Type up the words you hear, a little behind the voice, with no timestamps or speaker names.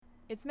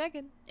It's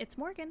Megan. It's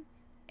Morgan.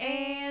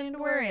 And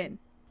we're in.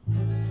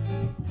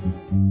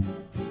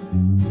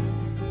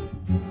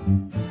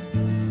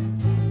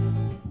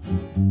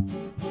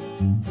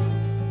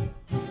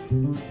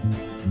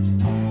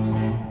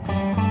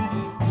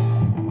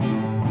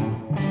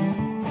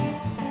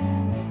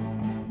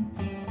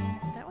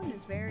 That one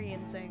is very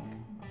in sync.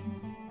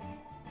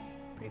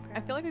 Pretty proud.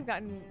 I feel like we've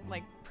gotten,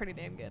 like, pretty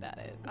damn good at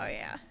it. Oh,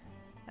 yeah.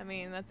 I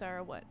mean, that's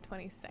our,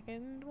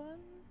 22nd one?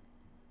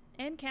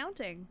 And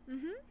counting.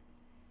 Mm-hmm.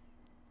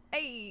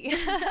 Hey!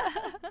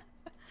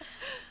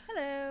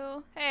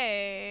 Hello.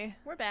 Hey!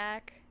 We're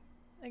back.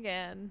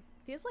 Again.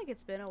 Feels like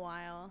it's been a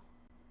while.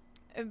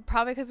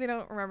 Probably because we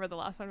don't remember the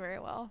last one very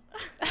well.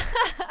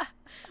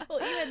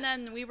 Well, even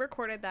then, we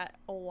recorded that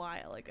a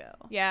while ago.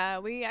 Yeah,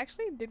 we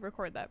actually did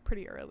record that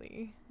pretty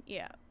early.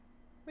 Yeah.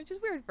 Which is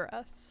weird for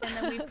us. And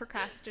then we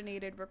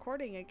procrastinated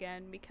recording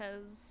again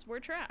because we're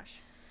trash.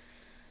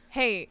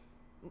 Hey,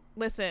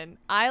 listen,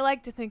 I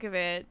like to think of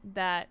it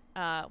that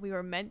we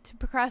were meant to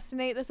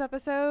procrastinate this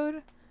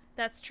episode.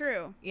 That's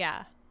true.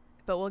 Yeah,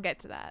 but we'll get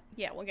to that.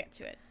 Yeah, we'll get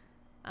to it.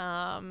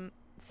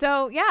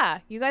 So, yeah,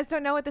 you guys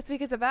don't know what this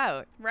week is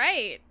about.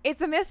 Right.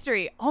 It's a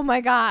mystery. Oh,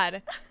 my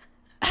God.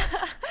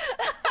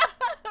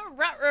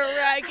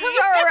 Ruggy.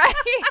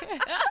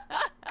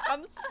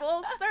 Comes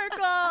full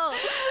circle.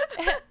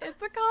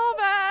 It's a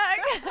callback.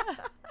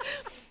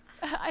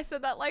 I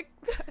said that like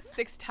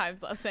 6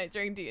 times last night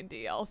during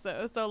D&D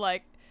also. So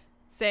like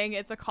saying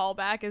it's a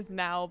callback is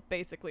now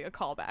basically a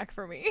callback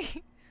for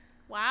me.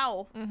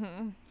 Wow.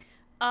 Mm-hmm.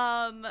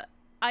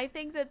 I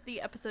think that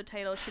the episode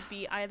title should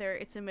be either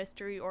It's a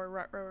Mystery or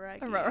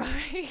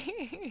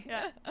Ruggy.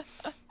 Yeah.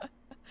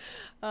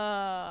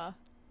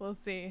 We'll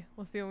see.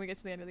 We'll see when we get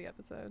to the end of the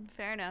episode.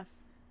 Fair enough.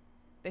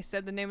 They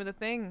said the name of the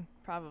thing,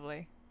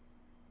 probably.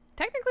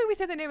 Technically, we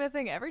said the name of the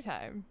thing every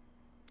time.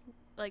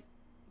 Like,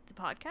 the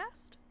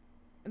podcast?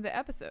 The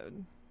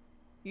episode.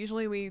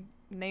 Usually we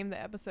name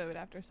the episode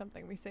after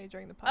something we say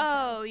during the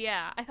podcast. Oh,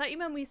 yeah. I thought you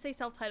meant we say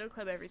Self-Titled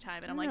Club every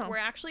time. And I'm like, No. we're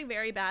actually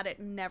very bad at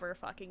never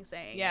fucking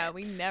saying Yeah, it.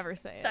 we never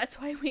say it. That's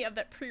why we have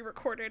that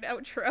pre-recorded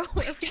outro.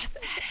 We just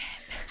said it.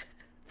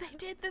 They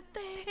did the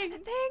thing. They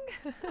did the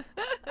thing.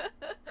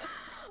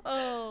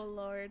 Oh,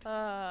 Lord.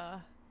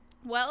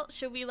 Well,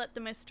 should we let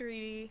the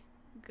mystery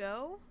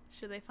go?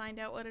 Should they find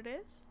out what it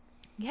is?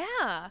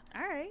 Yeah.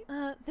 All right.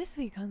 This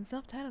week on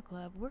Self-Titled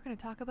Club, we're going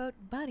to talk about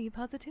body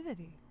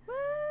positivity.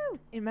 Woo!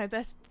 In my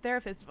best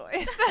therapist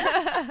voice.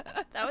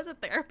 That was a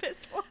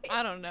therapist voice.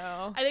 I don't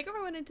know. I think if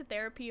I went into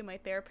therapy and my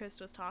therapist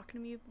was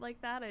talking to me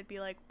like that, I'd be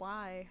like,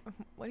 why?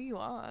 What are you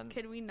on?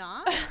 Can we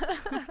not?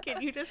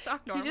 Can you just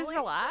talk normally? Can you just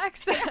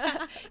relax?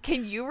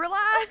 Can you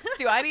relax?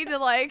 Do I need to,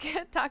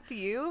 like, talk to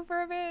you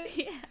for a bit?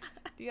 Yeah.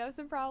 Do you have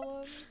some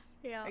problems?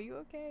 Yeah. Are you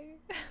okay?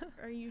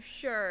 Are you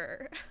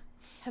sure?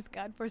 Has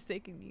God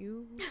forsaken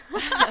you?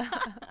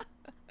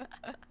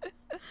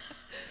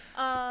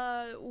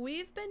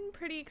 We've been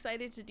pretty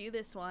excited to do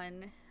this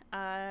one.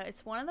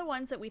 It's one of the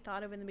ones that we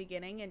thought of in the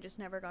beginning and just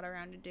never got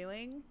around to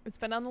doing. It's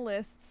been on the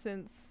list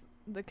since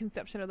the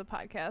conception of the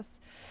podcast.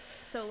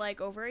 So,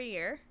 like, over a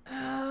year.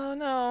 Oh,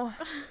 no.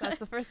 That's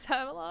the first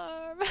time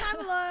alarm.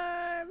 Time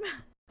alarm!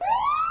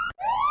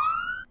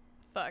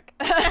 Fuck.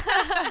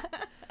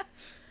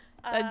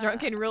 That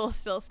drunken rule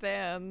still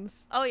stands.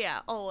 Oh, yeah,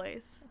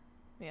 always.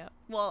 Yeah.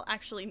 Well,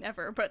 actually,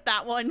 never, but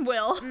that one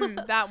will.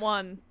 That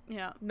one.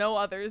 Yeah. No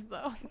others,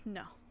 though.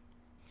 No.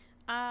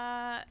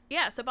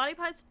 Yeah, so body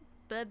positivity.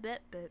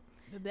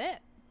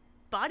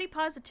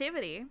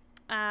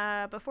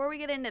 Before we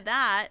get into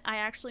that, I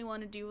actually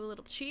want to do a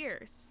little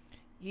cheers.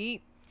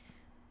 Yeet.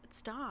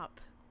 Stop.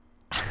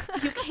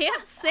 You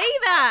can't say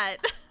that.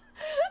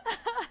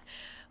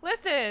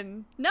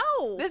 Listen.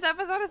 No. This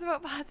episode is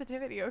about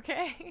positivity,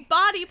 okay?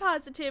 Body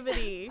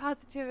positivity.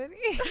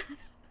 Positivity.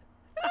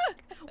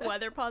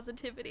 Weather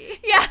positivity.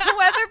 Yeah,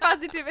 weather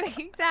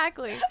positivity.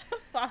 Exactly.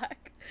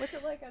 Fuck. What's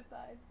it like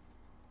outside?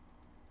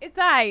 It's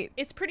aight.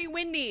 It's pretty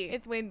windy.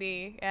 It's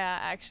windy. Yeah,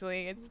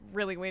 actually, it's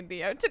really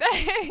windy out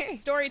today.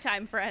 Story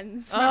time,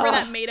 friends. Remember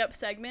that made-up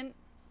segment?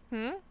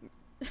 Hmm?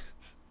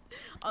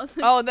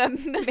 Oh,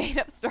 the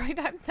made-up story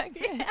time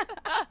segment.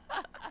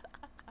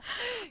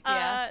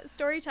 Yeah.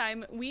 Story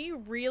time. We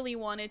really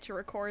wanted to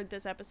record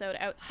this episode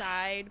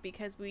outside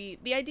because the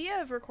idea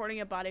of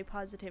recording a body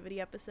positivity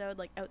episode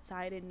like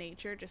outside in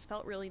nature just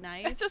felt really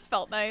nice. It just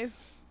felt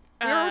nice.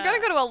 We were gonna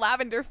go to a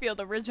lavender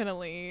field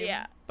originally.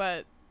 Yeah.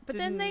 But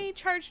then they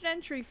charged an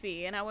entry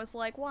fee, and I was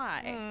like,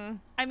 why?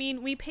 I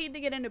mean, we paid to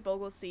get into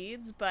Bogle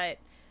Seeds, but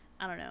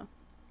I don't know.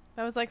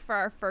 That was like for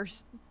our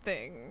first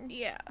thing.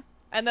 Yeah.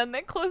 And then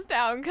they closed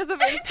down because of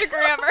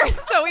Instagrammers.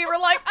 So we were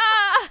like,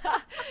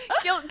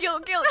 guilt.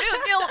 Oh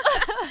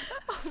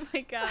my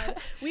God.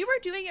 We were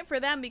doing it for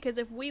them because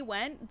if we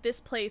went,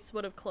 this place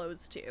would have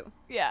closed too.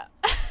 Yeah.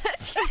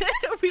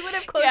 We would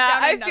have closed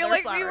down I another feel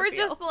like flower we were field.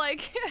 just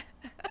like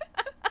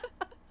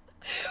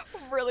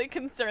really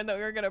concerned that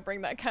we were going to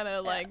bring that kind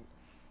of like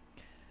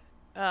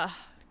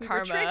we karma.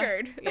 were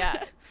triggered.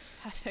 Yeah.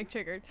 Hashtag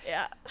triggered.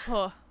 Yeah.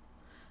 Oh.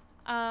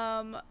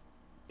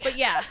 But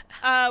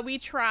yeah, we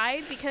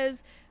tried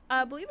because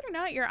believe it or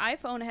not, your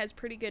iPhone has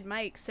pretty good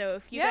mics. So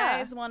if you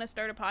guys want to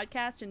start a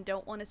podcast and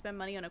don't want to spend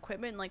money on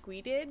equipment like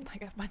we did,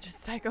 like a bunch of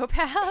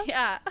psychopaths.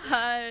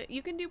 Yeah,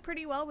 you can do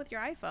pretty well with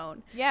your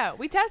iPhone. Yeah,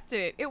 we tested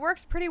it. It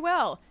works pretty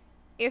well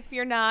if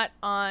you're not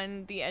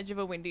on the edge of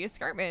a windy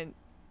escarpment.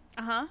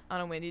 On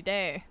a windy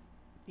day.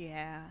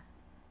 Yeah.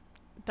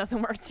 It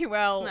doesn't work too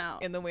well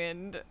in the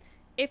wind.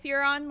 If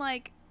you're on,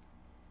 like,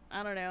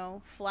 I don't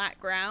know, flat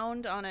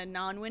ground on a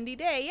non-windy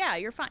day, yeah,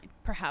 you're fine.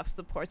 Perhaps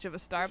the porch of a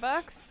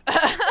Starbucks.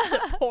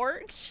 The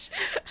porch?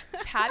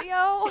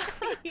 Patio?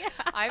 Yeah.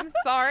 I'm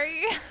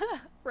sorry.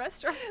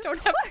 Restaurants don't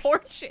have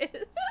porches.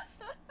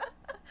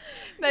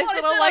 Nice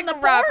little, like,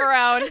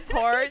 wraparound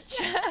porch.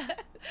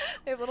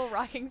 They have little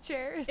rocking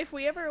chairs. If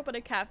we ever open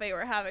a cafe,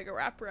 we're having a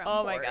wraparound porch.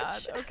 Oh my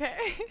god, okay.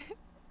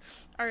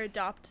 Or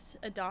adopt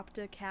a cat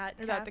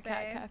cafe. Adopt a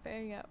cat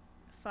cafe, yep.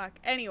 Fuck.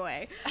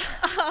 Anyway.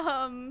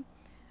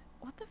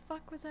 What the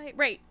fuck was I?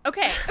 Right.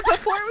 Okay.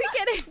 Before we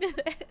get into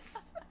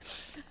this.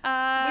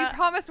 We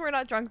promise we're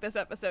not drunk this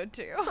episode,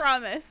 too.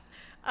 Promise.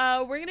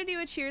 We're going to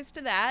do a cheers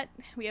to that.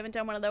 We haven't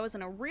done one of those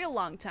in a real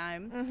long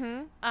time.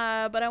 Mm-hmm.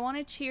 But I want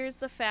to cheers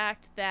the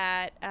fact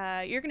that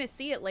you're going to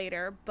see it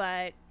later,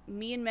 but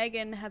me and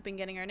Megan have been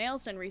getting our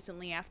nails done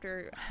recently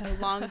after a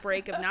long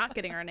break of not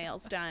getting our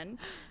nails done.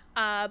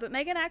 But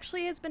Megan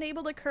actually has been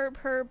able to curb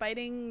her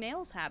biting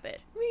nails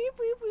habit. Weep,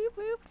 weep, weep,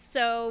 weep.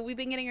 So we've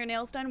been getting our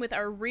nails done with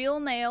our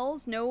real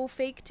nails, no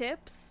fake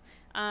tips,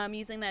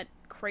 using that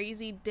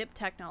crazy dip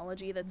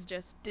technology that's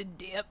just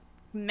dip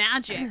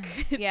magic.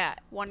 It's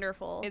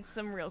wonderful. It's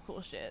some real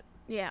cool shit.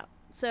 Yeah.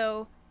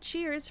 So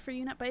cheers for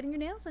you not biting your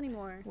nails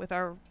anymore. With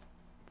our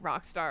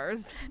rock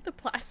stars. The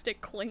plastic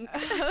clink.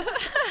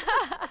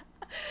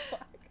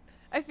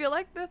 I feel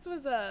like this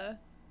was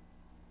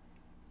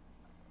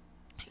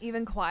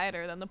even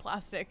quieter than the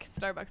plastic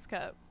Starbucks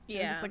cup. Yeah.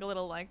 It was just like a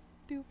little like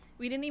doop.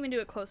 We didn't even do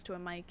it close to a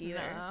mic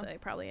either, No. so I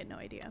probably had no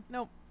idea.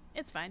 Nope.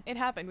 It's fine. It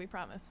happened, we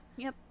promise.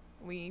 Yep.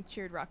 We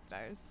cheered rock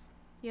stars.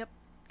 Yep.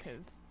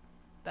 Because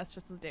that's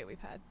just the day we've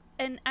had.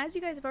 And as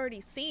you guys have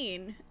already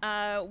seen,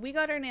 we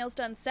got our nails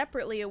done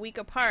separately a week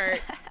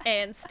apart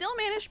and still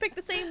managed to pick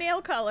the same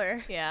nail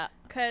color. Yeah.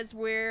 Because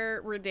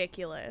we're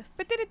ridiculous.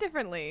 But did it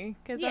differently.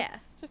 Because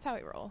that's just how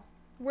we roll.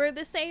 We're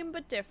the same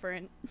but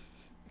different.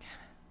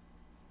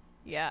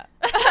 Yeah.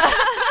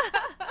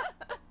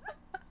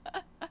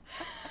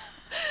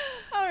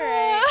 All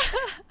right.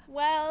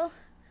 Well,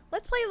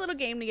 let's play a little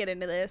game to get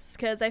into this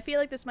because I feel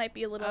like this might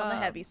be a little on the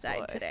heavy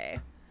side today.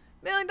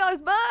 $1 million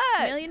butt!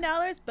 $1 million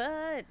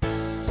butt.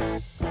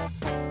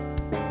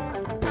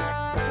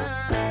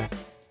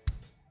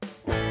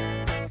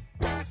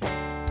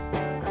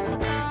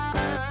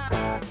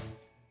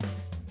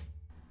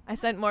 I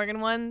sent Morgan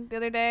one the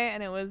other day,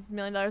 and it was $1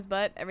 million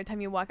butt. Every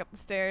time you walk up the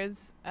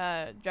stairs,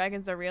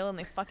 dragons are real, and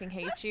they fucking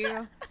hate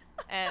you.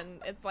 And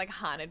it's, like,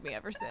 haunted me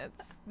ever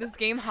since. This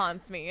game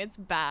haunts me. It's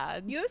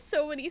bad. You have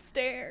so many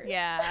stairs.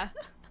 Yeah.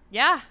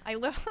 Yeah, I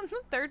live on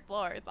the 3rd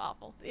floor. It's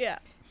awful. Yeah.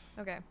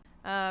 Okay.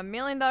 $1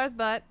 million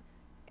butt.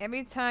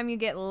 Every time you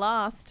get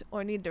lost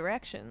or need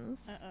directions,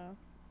 Uh-oh.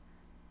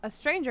 a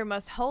stranger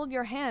must hold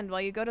your hand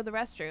while you go to the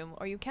restroom,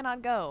 or you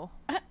cannot go.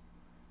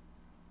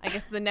 I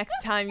guess the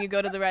next time you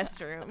go to the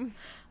restroom.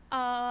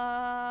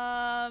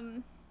 A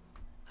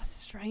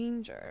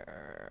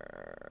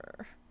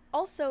stranger.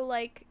 Also,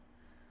 like,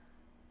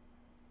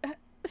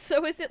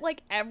 so is it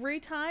like every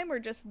time or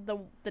just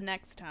the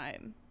next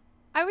time?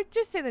 I would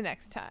just say the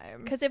next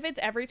time. Because if it's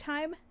every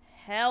time,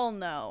 hell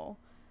no.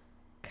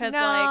 Because, no,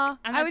 like,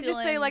 I would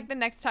just say, like, the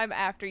next time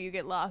after you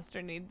get lost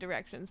or need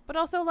directions. But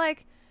also,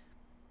 like,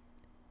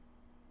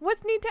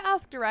 what's need to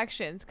ask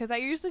directions? Because I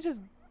usually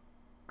just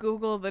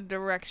Google the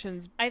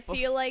directions. I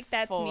feel like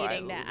that's before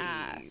needing to I leave.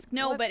 ask.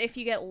 No, What? but if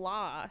you get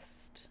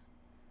lost.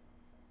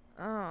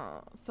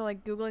 Oh, so,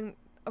 like, Googling.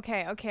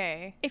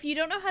 Okay. If you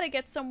don't know how to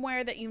get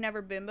somewhere that you've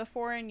never been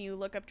before and you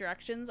look up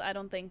directions, I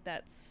don't think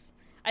that's...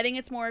 I think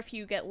it's more if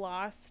you get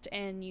lost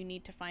and you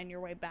need to find your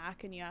way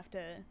back and you have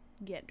to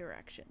get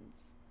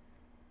directions.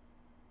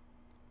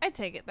 I'd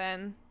take it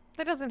then.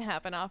 That doesn't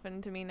happen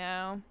often to me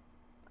now,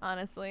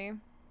 honestly.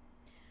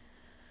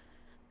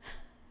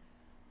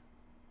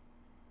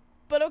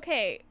 But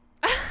okay.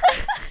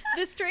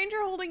 The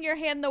stranger holding your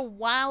hand though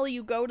while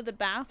you go to the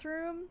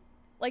bathroom,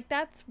 like,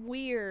 that's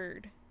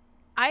weird.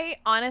 I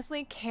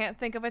honestly can't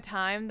think of a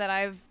time that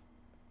I've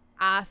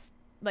asked,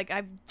 like,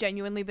 I've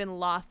genuinely been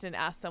lost and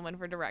asked someone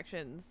for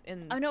directions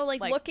in I know,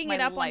 like looking my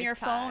it up on your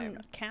lifetime.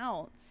 phone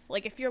counts.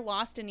 Like, if you're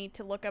lost and need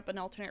to look up an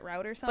alternate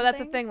route or But something. that's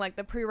the thing, like,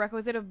 the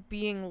prerequisite of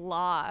being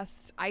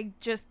lost. I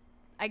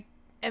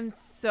am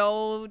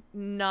so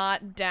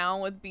not down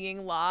with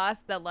being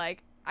lost that,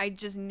 like, I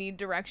just need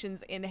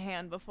directions in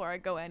hand before I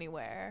go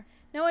anywhere.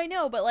 No, I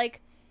know, but,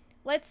 like,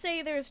 let's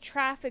say there's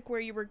traffic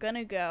where you were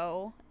gonna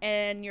go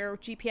and your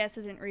GPS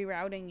isn't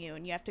rerouting you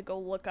and you have to go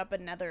look up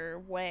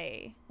another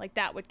way. Like,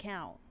 that would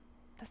count.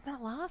 That's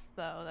not lost,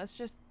 though. That's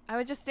just... I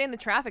would just stay in the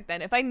traffic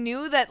then. If I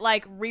knew that,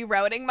 like,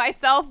 rerouting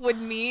myself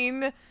would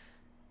mean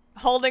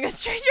holding a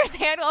stranger's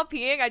hand while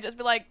peeing, I'd just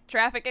be like,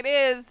 traffic it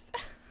is.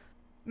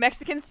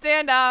 Mexican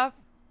standoff.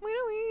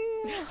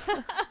 Wee-wee.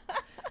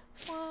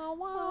 Wah,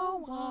 wah,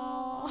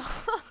 wah.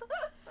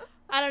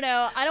 I don't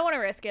know. I don't want to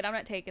risk it. I'm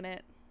not taking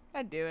it.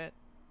 I'd do it.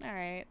 All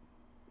right.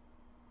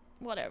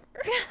 Whatever.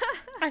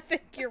 I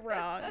think you're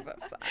wrong, but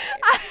fine.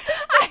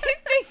 I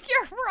think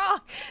you're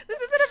wrong. This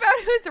isn't about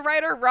who's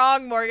right or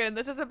wrong, Morgan.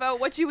 This is about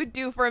what you would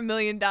do for $1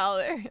 million.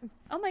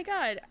 Oh my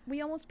god.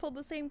 We almost pulled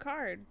the same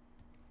card.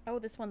 Oh,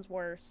 this one's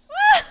worse.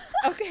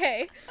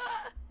 Okay.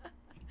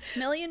 $1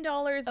 million.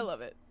 I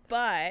love it.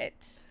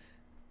 But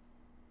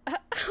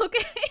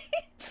okay.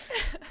 $1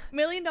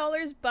 million,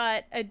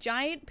 but a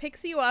giant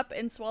picks you up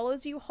and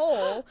swallows you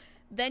whole.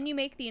 Then you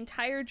make the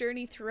entire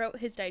journey throughout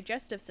his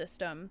digestive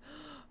system.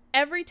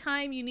 Every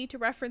time you need to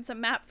reference a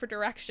map for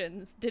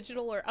directions,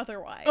 digital or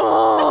otherwise.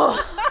 Oh.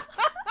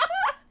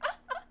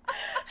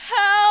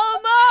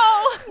 Hell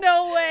no.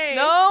 No way.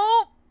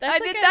 No. That's I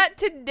like did a- that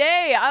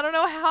today. I don't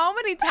know how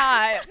many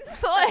times.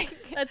 Like,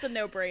 That's a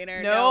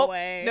no-brainer. nope, No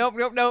way.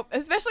 Nope.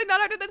 Especially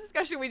not after the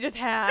discussion we just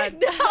had.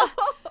 No.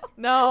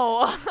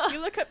 No. You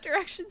look up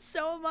directions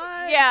so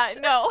much. Yeah,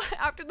 no.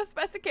 After the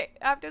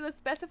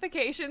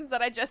specifications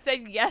that I just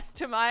said yes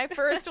to my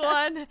first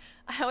one,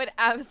 I would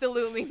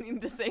absolutely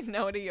need to say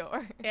no to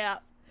yours. Yeah.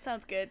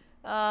 Sounds good.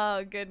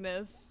 Oh,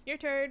 goodness. Your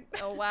turn.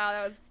 Oh, wow,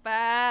 that was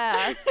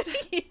fast.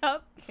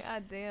 Yep.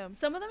 God damn.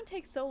 Some of them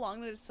take so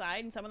long to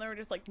decide, and some of them are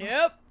just like,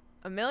 nope.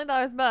 $1 million,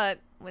 but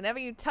whenever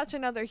you touch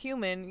another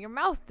human, your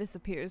mouth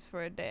disappears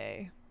for a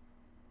day.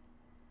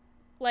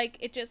 Like,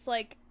 it just,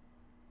 like,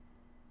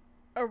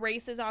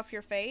 erases off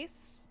your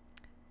face.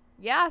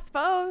 Yeah, I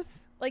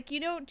suppose. Like, you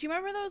know, do you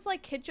remember those,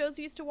 like, kid shows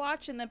we used to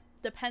watch and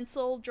the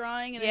pencil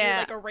drawing and they Yeah.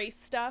 would, like, erase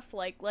stuff?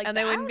 Like And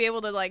they wouldn't be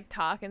able to, like,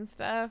 talk and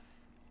stuff.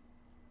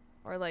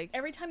 Or, like,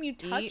 every time you eat,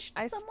 touched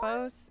I someone?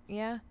 suppose.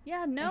 Yeah.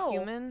 Yeah, no. A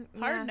human.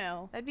 Hard Yeah.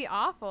 no. That'd be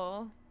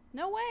awful.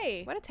 No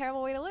way. What a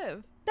terrible way to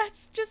live.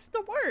 That's just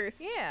the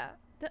worst. Yeah.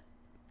 Can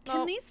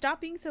Well- these stop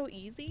being so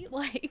easy?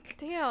 Like,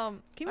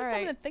 Damn. give me All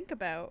something right. to think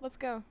about. Let's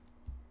go.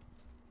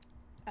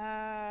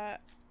 $1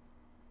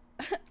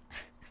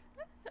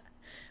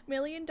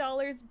 million,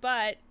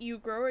 but you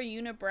grow a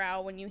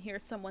unibrow when you hear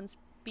someone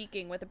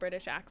speaking with a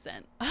British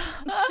accent.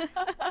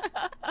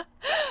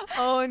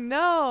 Oh,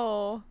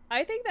 no.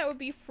 I think that would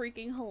be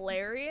freaking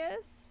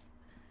hilarious.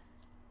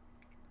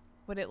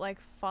 Would it, like,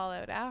 fall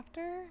out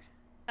after?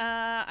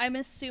 I'm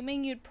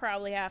assuming you'd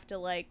probably have to,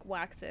 like,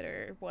 wax it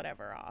or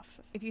whatever off.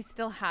 If you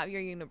still have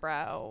your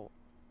unibrow,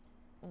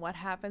 what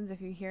happens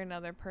if you hear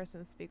another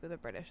person speak with a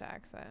British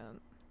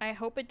accent? I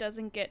hope it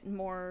doesn't get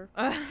more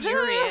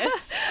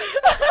furious.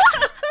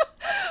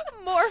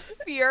 More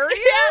furious?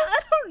 Yeah, I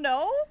don't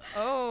know.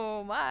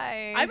 Oh,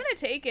 my. I'm going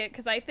to take it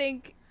because I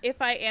think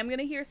if I am going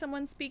to hear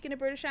someone speak in a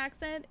British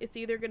accent, it's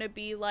either going to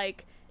be,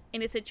 like,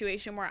 in a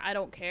situation where I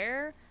don't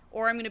care,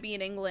 or I'm going to be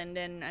in England,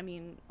 and, I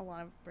mean, a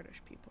lot of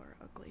British people are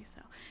ugly, so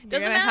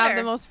doesn't You're gonna matter. have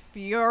the most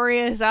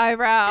furious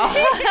eyebrow.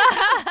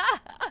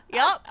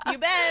 Yup, you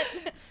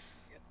bet.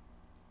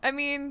 I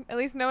mean, at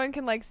least no one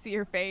can, like, see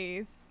your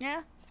face.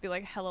 Yeah. Just be,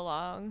 like, hella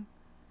long.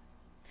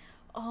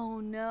 Oh,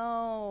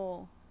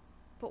 no.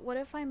 But what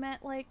if I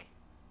met, like,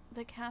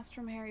 the cast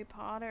from Harry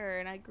Potter,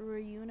 and I grew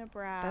a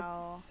unibrow?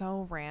 That's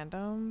so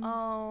random.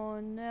 Oh,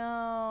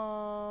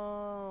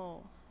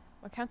 no.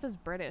 What counts as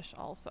British,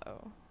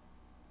 also?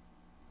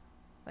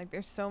 Like,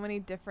 there's so many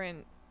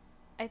different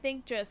I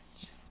think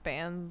just...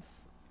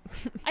 spans.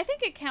 I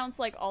think it counts,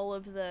 like, all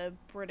of the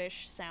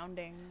British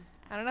sounding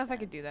I don't know if I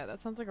could do that. That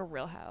accents. sounds like a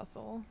real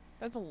hassle.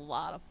 There's a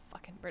lot of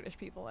fucking British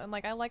people, and,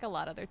 like, I like a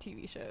lot of their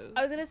TV shows.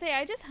 I was gonna say,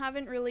 I just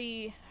haven't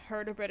really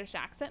heard a British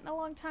accent in a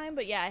long time,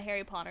 but yeah,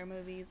 Harry Potter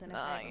movies and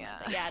everything. yeah.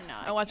 Yeah, no.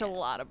 I watch a can't.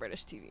 lot of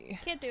British TV.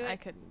 Can't do it. I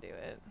couldn't do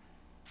it.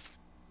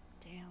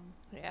 Damn.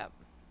 Yep.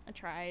 I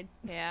tried.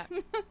 Yeah.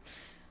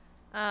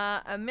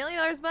 $1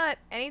 million, but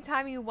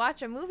anytime you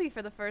watch a movie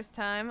for the first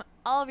time,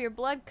 all of your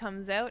blood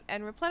comes out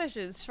and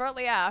replenishes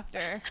shortly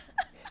after.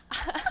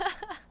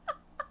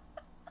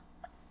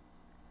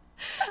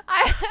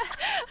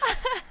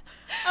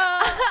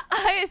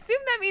 I assume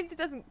that means it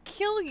doesn't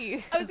kill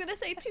you. I was gonna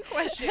say 2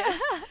 questions.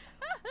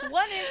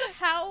 One is,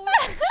 how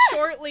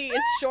shortly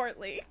is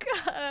shortly?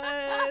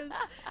 'Cause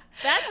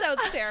that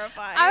sounds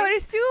terrifying. I would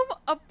assume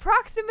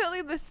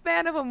approximately the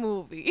span of a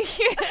movie.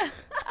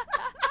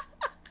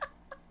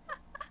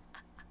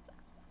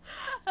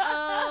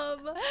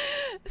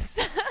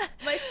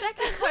 My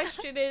second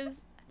question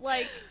is,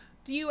 like,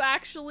 do you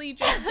actually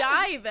just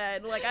die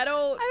then? Like, I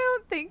don't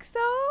think so.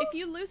 if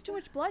you lose too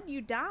much blood,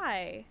 you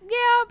die.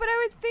 Yeah, but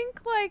I would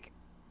think, like,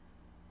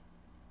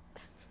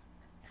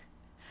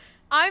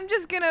 I'm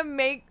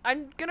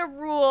gonna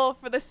rule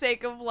for the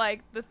sake of,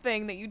 like, the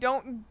thing that you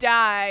don't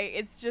die.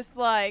 It's just,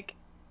 like,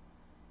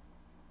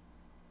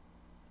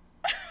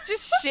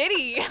 just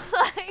shitty.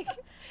 Like,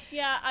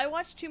 Yeah, I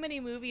watched too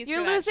many movies you're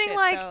for that losing, shit,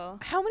 like, though.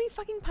 how many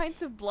fucking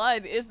pints of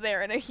blood is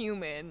there in a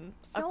human?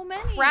 So a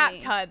many. crap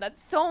ton.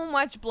 That's so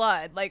much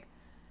blood. Like,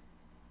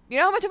 you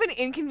know how much of an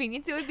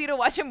inconvenience it would be to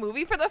watch a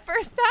movie for the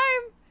first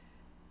time?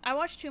 I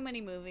watch too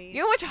many movies.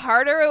 You know how much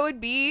harder it would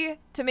be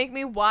to make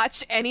me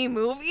watch any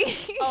movie?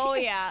 Oh,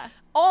 yeah.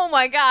 Oh,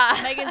 my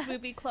God. Megan's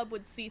movie club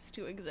would cease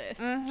to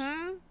exist.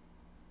 Mm-hmm.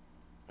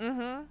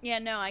 Mm-hmm. Yeah,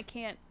 no, I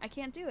can't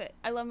do it.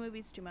 I love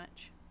movies too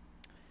much.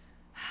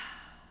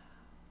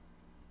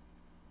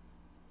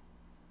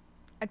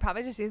 I'd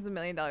probably just use the $1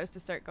 million to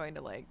start going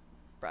to, like,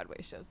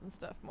 Broadway shows and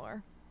stuff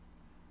more.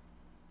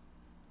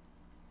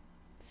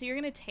 So you're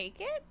going to take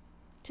it?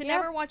 To Yeah.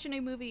 never watch a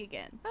new movie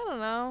again? I don't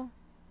know.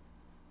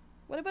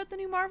 What about the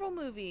new Marvel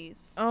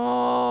movies?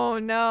 Oh,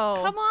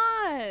 no. Come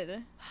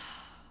on.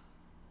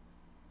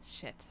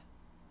 Shit.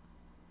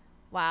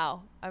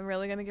 Wow. I'm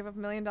really going to give up $1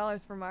 million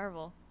for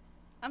Marvel.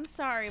 I'm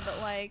sorry, but,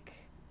 like...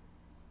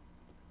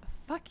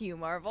 Fuck you,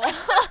 Marvel.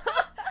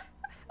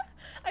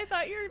 I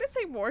thought you were going to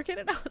say Morgan,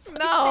 and I was like,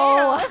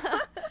 No. damn.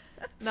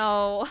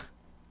 No.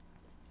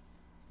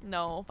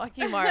 No. Fuck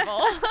you,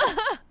 Marvel.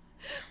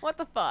 What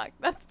the fuck?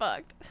 That's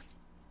fucked.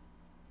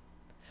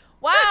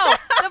 Wow.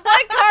 The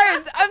blank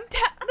cards.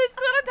 This is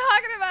what I'm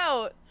talking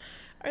about.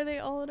 Are they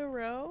all in a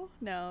row?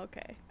 No,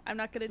 okay. I'm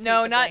not going to take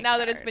No, the not blank now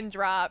card. that it's been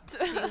dropped.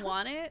 Do you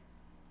want it?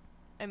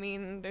 I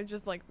mean, they're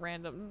just like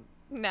random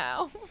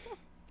now.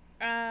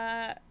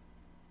 I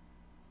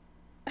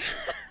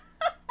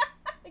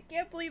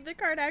can't believe the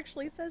card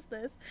actually says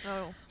this.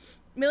 Oh.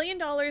 $1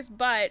 million,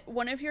 but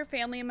one of your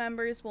family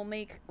members will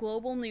make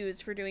global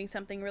news for doing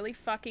something really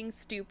fucking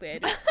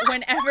stupid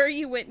whenever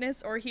you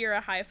witness or hear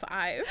a high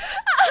five.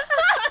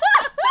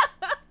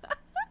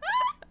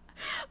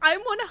 I'm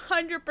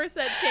 100%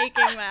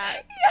 taking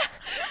that. Yeah.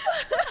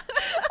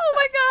 Oh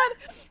my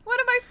god. One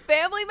of my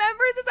family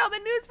members is on the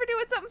news for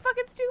doing something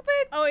fucking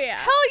stupid? Oh, yeah.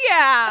 Hell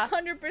yeah.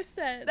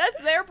 100%.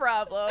 That's their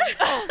problem.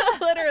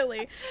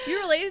 Literally. You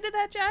related to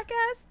that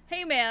jackass?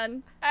 Hey,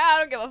 man. I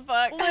don't give a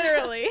fuck.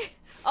 Literally.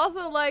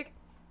 Also, like...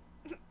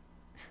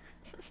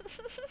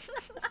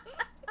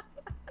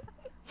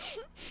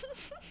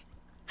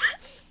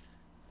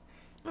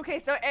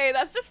 Okay, so A,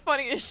 that's just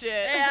funny as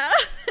shit. Yeah.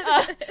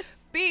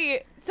 B,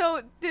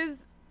 so do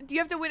you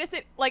have to witness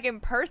it like in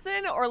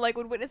person, or like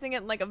would witnessing it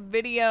in like a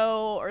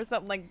video or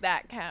something like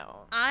that count?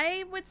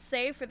 I would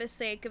say for the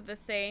sake of the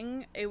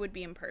thing, it would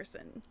be in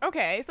person.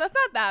 Okay, so that's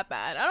not that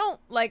bad. I don't,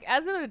 like,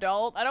 as an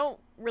adult, I don't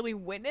really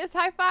witness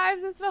high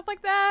fives and stuff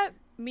like that.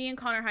 Me and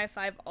Connor high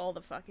five all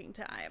the fucking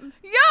time.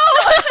 Yo!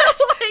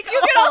 Like,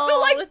 You can also,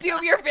 all the like,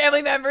 doom your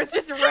family members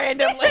just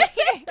randomly.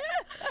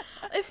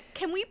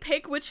 Can we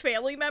pick which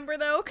family member,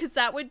 though? Because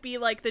that would be,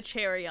 like, the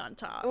cherry on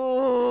top.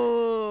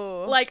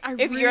 Ooh. Like,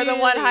 If you're the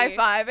one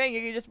high-fiving,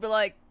 you can just be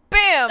like,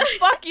 bam,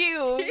 fuck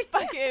you,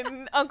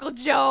 fucking Uncle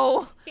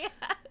Joe. Yes.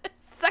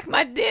 Suck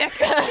my dick.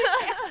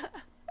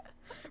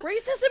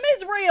 Racism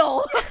is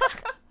real.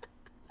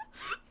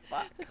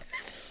 Fuck.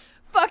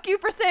 Fuck you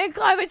for saying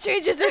climate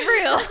change isn't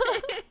real.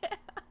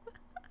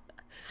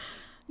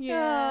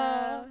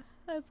 Yeah.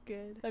 That's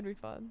good. That'd be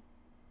fun.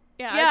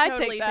 Yeah, Yeah, I'd I'd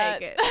totally take that.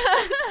 take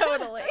it.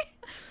 Totally.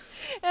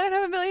 And I'd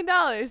have $1 million.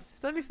 So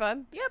that'd be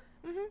fun. Yep.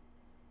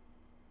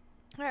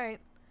 Mm-hmm. All right.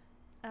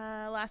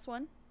 Last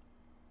one?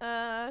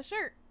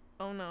 Sure.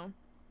 Oh, no.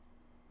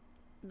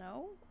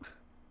 No?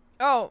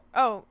 Oh,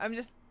 I'm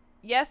just...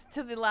 Yes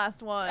to the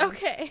last one.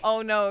 Okay.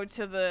 Oh, no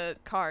to the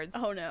cards.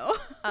 Oh, no.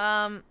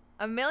 $1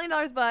 million,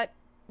 but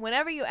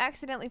whenever you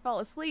accidentally fall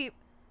asleep,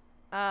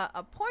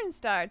 a porn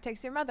star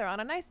takes your mother on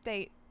a nice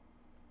date.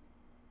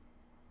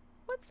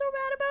 What's so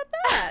bad about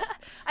that?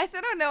 I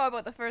said oh no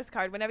about the first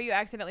card, whenever you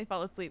accidentally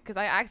fall asleep, because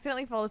I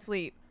accidentally fall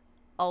asleep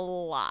a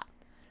lot.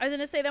 I was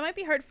going to say, that might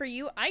be hard for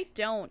you. I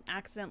don't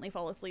accidentally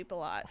fall asleep a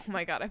lot. Oh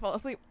my god, I fall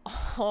asleep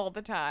all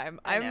the time.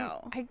 I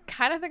know. I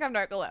kind of think I'm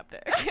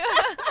narcoleptic.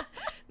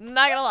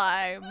 Not gonna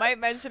lie. Might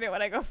mention it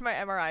when I go for my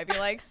MRI. Be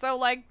like, so,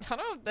 like, don't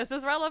know if this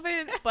is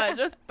relevant, but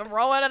just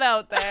throwing it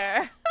out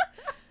there.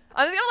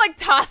 I'm just gonna, like,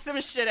 toss some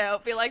shit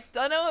out. Be like,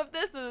 don't know if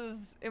this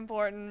is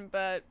important,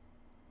 but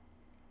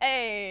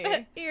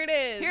hey. Here it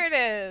is. Here it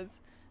is.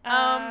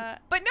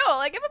 But no,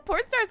 like, if a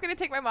porn star is gonna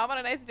take my mom on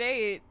a nice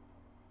date,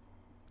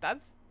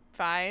 that's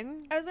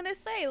fine. I was going to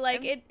say,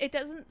 like, it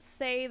doesn't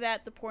say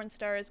that the porn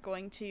star is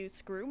going to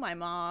screw my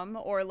mom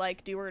or,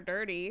 like, do her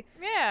dirty.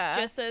 Yeah.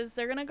 Just says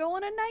they're going to go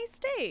on a nice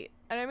date.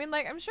 And I mean,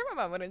 like, I'm sure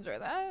my mom would enjoy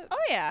that. Oh,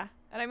 yeah.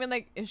 And I mean,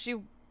 like, if she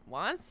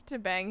wants to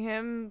bang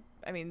him,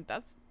 I mean,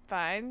 that's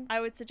fine. I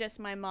would suggest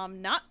my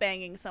mom not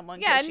banging someone.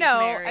 Yeah, 'cause she's no.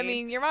 married. I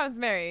mean, your mom's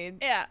married.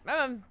 Yeah. My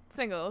mom's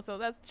single, so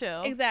that's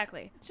chill.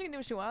 Exactly. She can do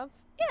what she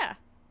wants. Yeah.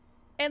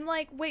 And,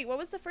 like, wait, what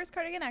was the first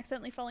card again?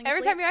 Accidentally falling asleep?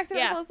 Every time you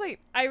accidentally Yeah. fall asleep.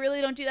 I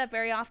really don't do that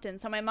very often,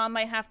 so my mom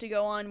might have to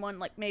go on one,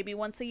 like, maybe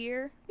once a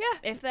year. Yeah.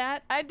 If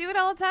that. I do it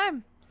all the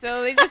time.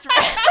 So they just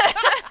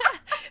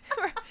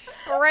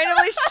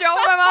randomly show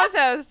up at my mom's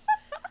house.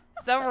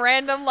 Some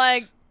random,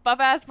 like,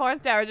 buff-ass porn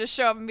star would just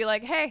show up and be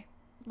like, hey,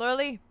 Laura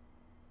Lee.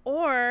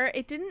 Or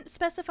it didn't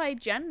specify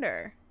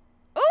gender.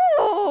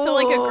 Ooh. So,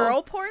 like, a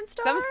girl porn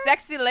star? Some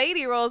sexy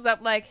lady rolls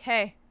up like,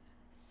 hey,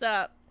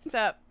 Sup.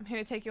 sup, I'm here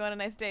to take you on a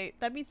nice date.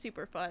 That'd be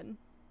super fun.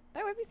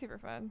 That would be super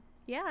fun.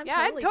 Yeah, I'm Yeah,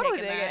 totally I'd totally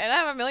taking dig it. that. And I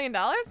have $1 million?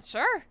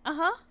 Sure.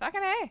 Uh-huh.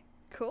 Fucking hey.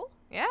 Cool.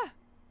 Yeah.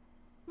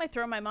 Might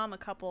throw my mom a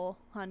couple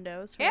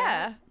hundos. For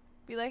Yeah. that.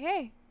 Be like,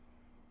 hey,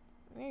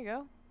 there you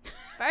go.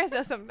 Buy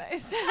yourself something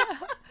nice.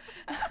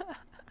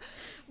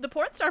 The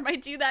porn star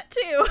might do that too.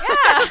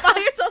 Yeah.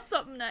 Buy yourself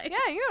something nice.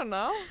 Yeah, you don't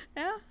know.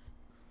 Yeah.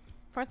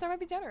 Porn star might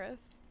be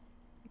generous.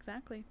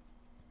 Exactly.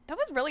 That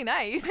was really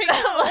nice.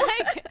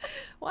 I Like,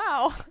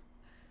 wow.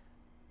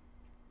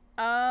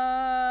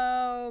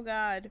 Oh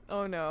God.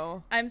 Oh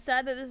no. I'm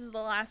sad that this is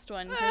the last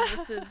one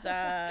because this is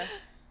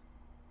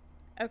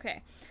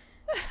okay.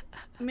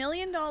 $1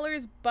 million,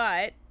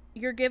 but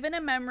you're given a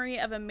memory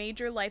of a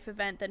major life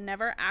event that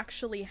never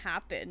actually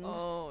happened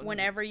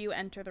whenever you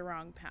enter the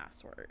wrong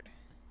password.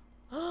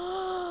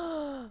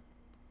 Oh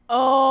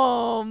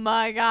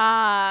my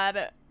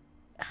god.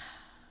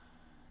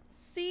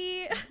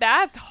 See,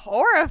 That's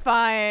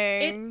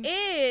horrifying. it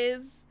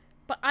is,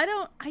 but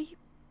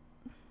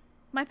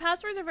my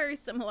passwords are very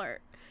similar.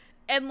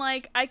 And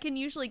like I can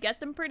usually get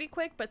them pretty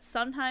quick, but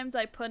sometimes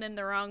I put in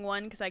the wrong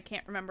one because I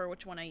can't remember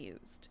which one I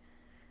used.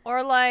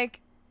 Or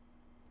like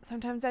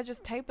sometimes I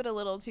just type it a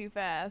little too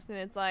fast and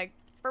it's like,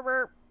 burp,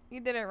 burp, you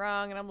did it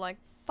wrong. And I'm like,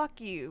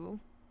 fuck you.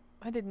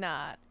 I did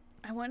not.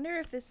 I wonder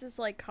if this is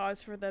like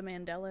cause for the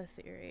Mandela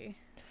theory.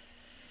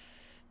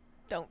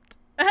 Don't.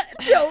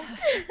 Don't.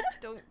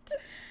 Don't.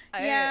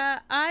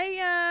 I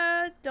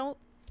don't.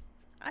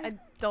 I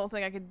don't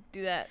think I could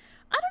do that.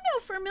 I don't know.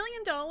 For $1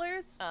 million.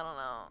 I don't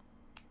know.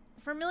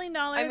 For $1 million.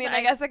 I mean,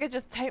 I guess I could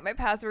just type my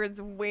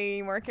passwords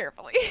way more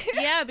carefully.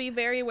 Yeah, be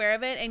very aware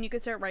of it, and you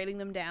could start writing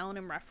them down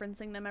and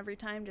referencing them every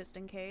time just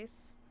in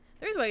case.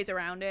 There's ways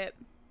around it.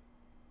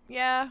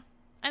 Yeah.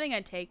 I think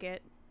I'd take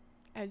it.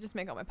 I just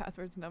make all my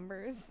passwords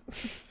numbers.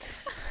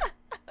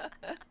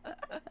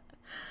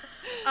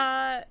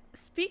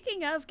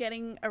 Speaking of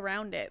getting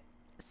around it,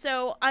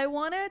 so I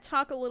want to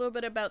talk a little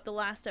bit about the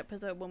last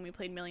episode when we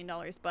played $1 Million,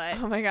 but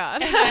Oh my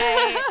god.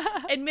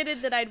 I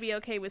admitted that I'd be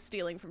okay with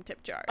stealing from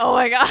tip jars. Oh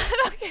my god.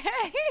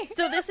 Okay.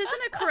 So this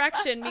isn't a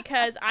correction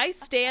because I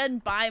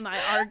stand by my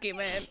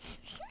argument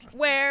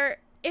where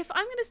if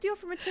I'm going to steal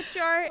from a tip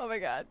jar, Oh my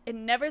god. it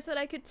never said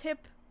I could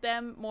tip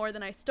them more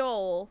than I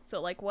stole.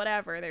 So like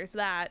whatever, there's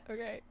that.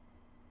 Okay.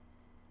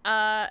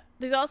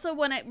 There's also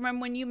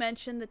when you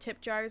mentioned the tip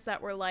jars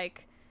that were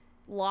like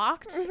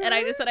locked and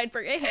I just said I'd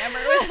bring a hammer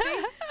with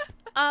me.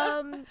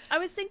 I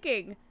was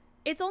thinking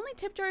it's only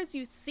tip jars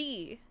you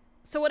see.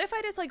 So what if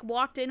I just like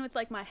walked in with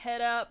like my head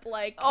up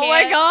like Oh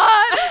my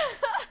god.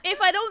 if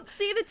I don't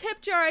see the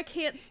tip jar I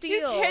can't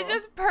steal. You can't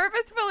just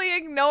purposefully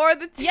ignore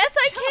the tip Yes,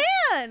 I jar.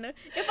 can.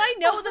 If I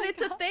know Oh that my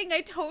it's a God. thing,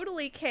 I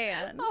totally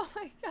can. Oh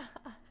my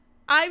god.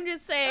 I'm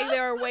just saying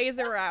there are ways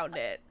around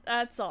it.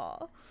 That's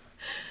all.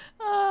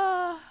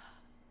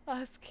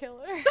 That's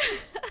killer.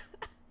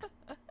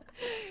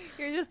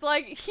 You're just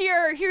like,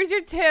 here's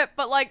your tip,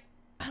 but like,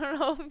 I don't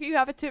know if you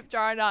have a tip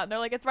jar or not. And they're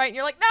like, it's right. And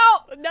you're like, no,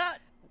 Don't no.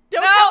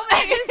 tell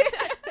me.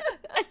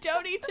 I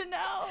don't need to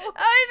know.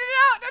 I don't need to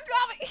know. Don't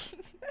tell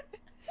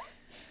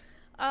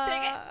me.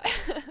 Take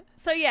it.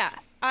 So yeah,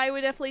 I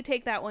would definitely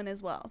take that one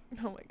as well.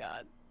 Oh my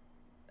god.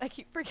 I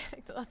keep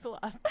forgetting that that's the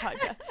last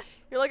podcast.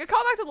 You're like, a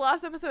callback to the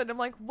last episode. And I'm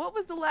like, what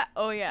was the last?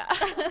 Oh yeah.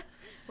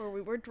 Where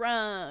we were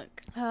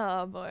drunk.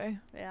 Oh boy.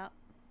 Yeah.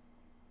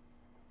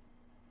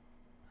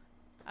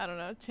 I don't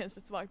know. Chance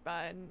just walked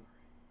by and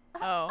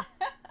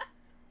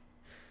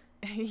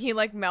he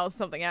like mouthed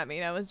something at me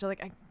and I was just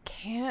like, I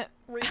can't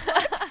read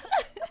lips.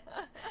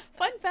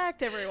 Fun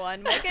fact,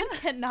 everyone. Megan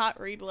cannot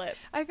read lips.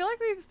 I feel like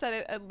we've said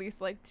it at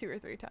least like 2 or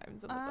 3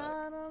 times in the book.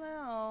 I don't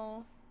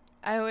know.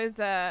 I was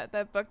that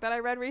book that I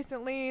read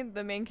recently,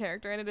 the main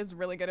character in it is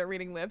really good at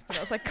reading lips and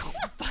I was like, go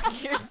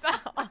fuck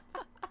yourself.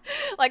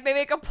 Like they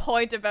make a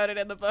point about it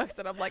in the books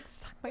and I'm like,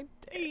 suck my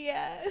dick.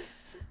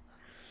 Yes.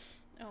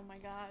 Oh my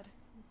god.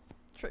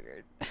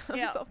 Triggered. I'm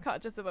Yeah.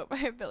 self-conscious about my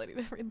ability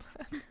to read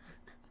lips.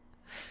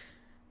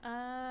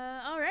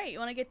 All right. You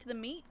want to get to the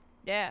meat?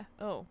 Yeah.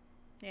 Oh.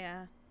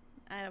 Yeah.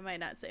 I might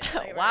not say that.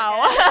 ever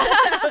Wow. again.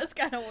 That was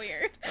kind of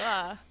weird.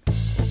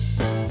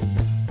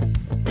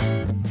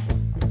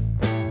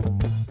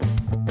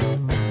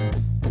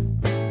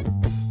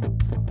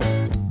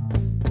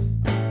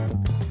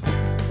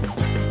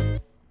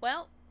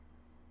 Well.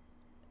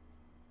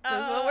 This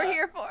is what we're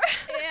here for.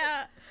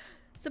 Yeah.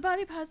 So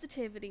body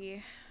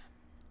positivity.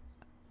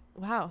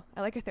 Wow.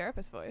 I like your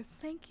therapist voice.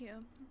 Thank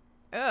you.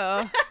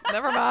 Oh.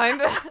 Never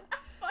mind.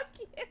 Fuck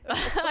you.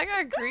 I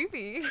got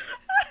creepy.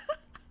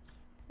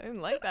 I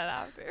didn't like that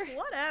after.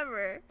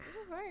 Whatever. I'm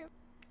just saying.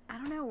 I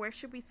don't know. Where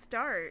should we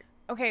start?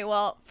 Okay,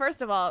 well,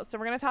 first of all, so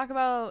we're going to talk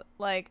about,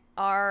 like,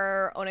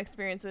 our own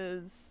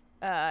experiences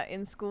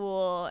in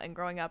school and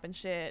growing up and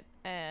shit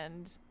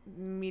and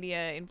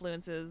media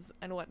influences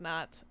and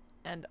whatnot.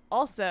 And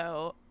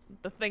also,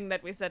 the thing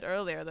that we said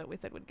earlier that we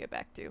said we'd get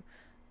back to.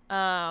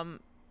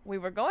 We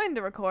were going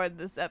to record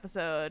this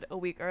episode a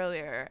week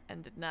earlier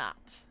and did not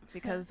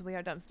because we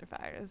are dumpster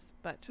fires.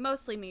 But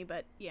Mostly me,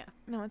 but yeah.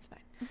 no, it's fine.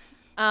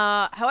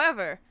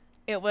 However,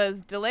 it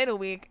was delayed a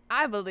week,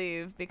 I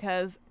believe,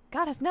 because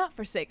God has not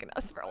forsaken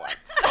us for once.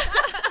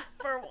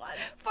 For once.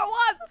 For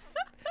once.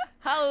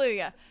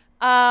 Hallelujah.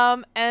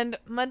 And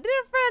my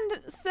dear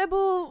friend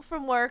Sebbu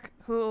from work,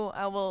 who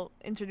I will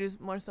introduce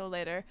more so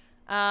later,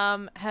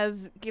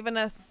 has given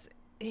us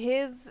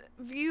his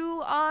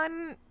view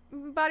on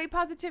body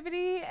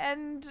positivity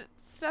and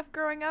stuff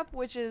growing up,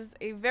 which is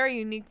a very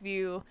unique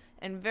view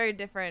and very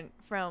different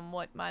from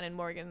what mine and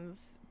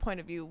Morgan's point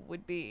of view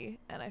would be.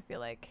 And I feel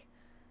like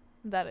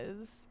that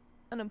is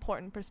an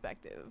important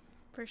perspective.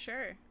 For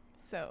sure.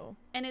 So,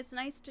 and it's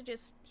nice to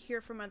just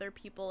hear from other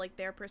people, like,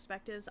 their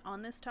perspectives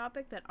on this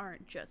topic that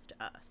aren't just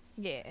us.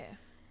 yeah.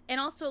 And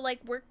also, like,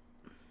 we're,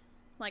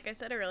 like I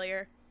said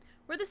earlier,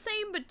 we're the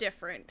same but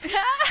different.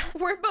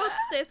 We're both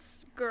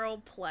cis girl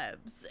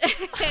plebs.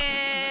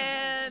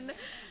 And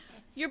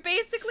you're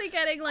basically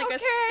getting, like, a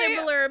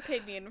similar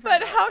opinion from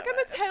But both how of can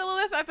us. the title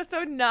of this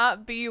episode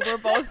not be We're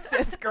Both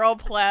Cis Girl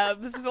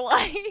Plebs?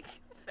 Like,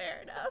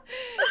 Fair enough.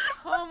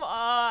 come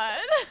on.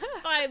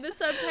 Fine, the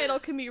subtitle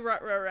can be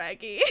Rut-Row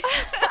Raggy.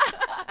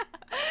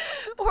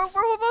 we're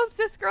both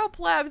cis girl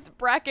plebs,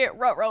 bracket,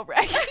 Rut-Row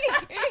Raggy.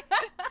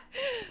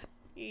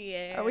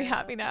 Yeah. Are we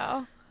happy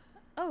now?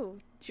 Oh,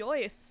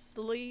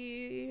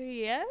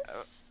 joyously,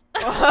 yes.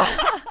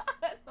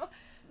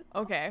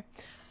 Okay.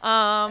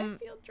 I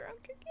feel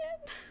drunk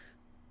again.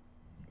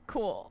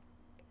 Cool.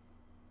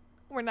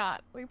 We're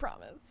not. We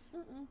promise.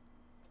 Mm-mm.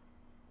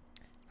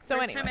 So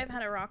First anyway. time I've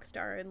had a rock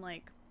star in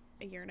like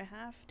a year and a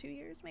half, 2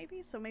 years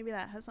maybe. So maybe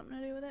that has something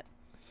to do with it.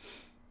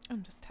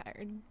 I'm just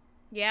tired.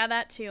 Yeah,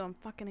 that too. I'm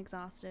fucking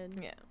exhausted.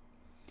 Yeah.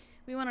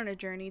 We went on a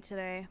journey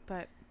today,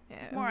 but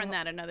Yeah. it more was on a-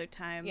 that another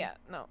time. Yeah.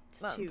 No.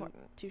 It's Not too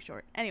important. too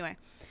short. Anyway.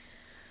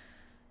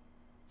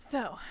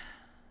 So.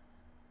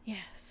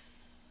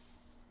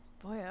 Yes.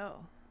 Boy,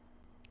 oh.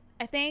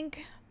 I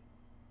think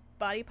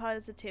body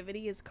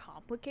positivity is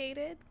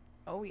complicated.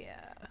 Oh,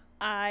 yeah.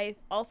 I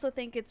also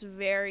think it's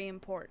very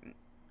important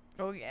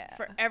Oh, yeah.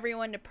 for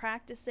everyone to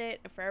practice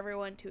it, for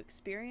everyone to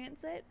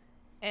experience it.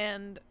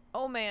 And,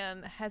 oh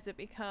man, has it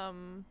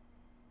become,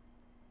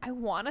 I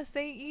want to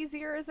say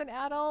easier as an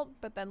adult,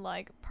 but then,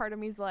 like, part of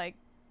me's like,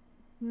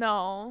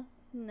 no,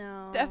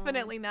 No.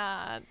 definitely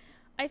not.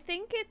 I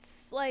think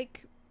it's,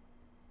 like,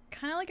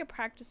 kind of like a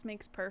practice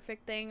makes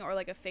perfect thing, or,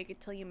 like, a fake it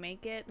till you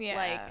make it. Yeah.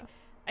 Like,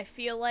 I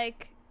feel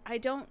like I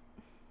don't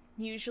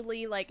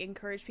usually, like,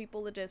 encourage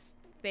people to just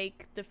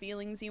fake the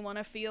feelings you want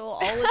to feel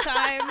all the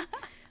time.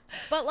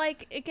 But,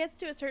 like, it gets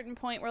to a certain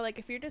point where, like,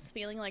 if you're just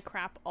feeling like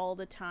crap all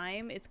the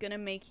time, it's gonna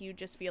make you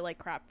just feel like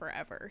crap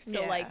forever.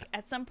 So, Yeah. like,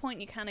 at some point,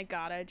 you kind of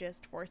gotta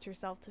just force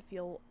yourself to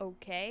feel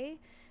okay.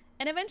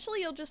 And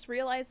eventually, you'll just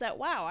realize that,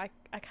 wow,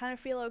 I kind of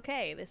feel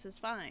okay. This is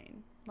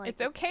fine. Like,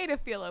 It's okay to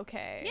feel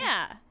okay.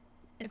 Yeah.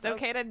 It's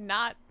okay to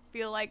not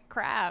feel like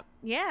crap.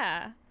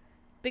 Yeah.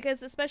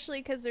 Because, especially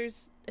because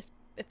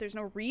if there's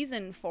no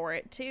reason for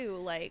it, too,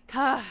 like,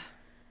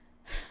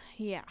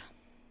 yeah.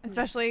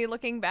 Especially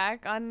looking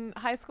back on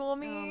high school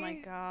me. Oh my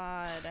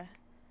god.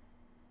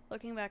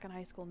 Looking back on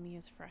high school me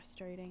is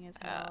frustrating as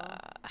hell.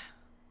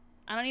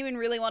 I don't even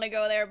really want to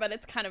go there, but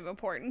it's kind of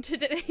important to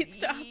today's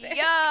topic.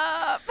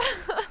 Yup.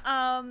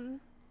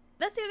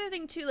 That's the other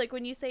thing too, like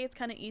when you say it's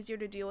kind of easier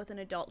to deal with in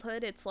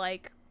adulthood, it's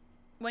like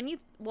when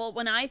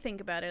I think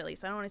about it, at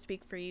least, I don't want to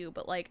speak for you,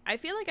 but like I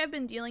feel like I've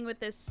been dealing with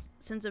this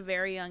since a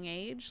very young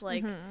age,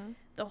 like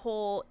the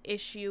whole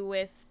issue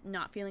with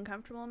not feeling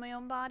comfortable in my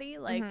own body,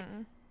 like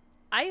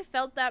I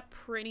felt that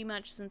pretty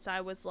much since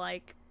I was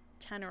like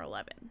 10 or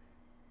 11.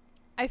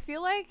 I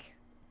feel like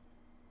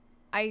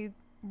I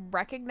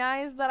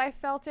recognized that I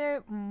felt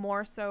it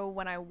more so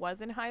when I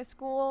was in high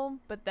school,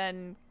 but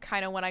then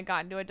kind of when I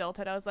got into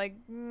adulthood, I was like,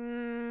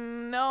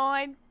 no,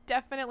 I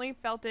definitely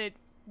felt it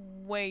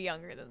way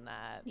younger than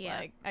that. Yeah.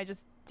 Like, I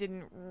just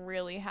didn't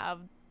really have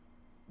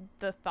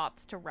the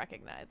thoughts to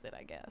recognize it,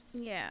 I guess.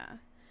 Yeah.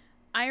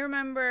 I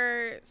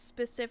remember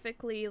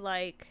specifically,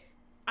 like,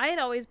 I had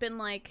always been,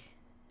 like,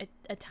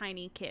 a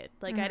tiny kid.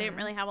 Like, I didn't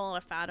really have a lot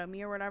of fat on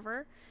me or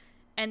whatever.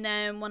 And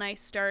then when I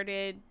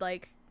started,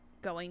 like,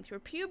 going through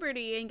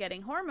puberty and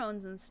getting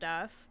hormones and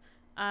stuff,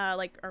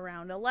 like,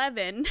 around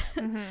 11,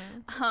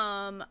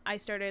 I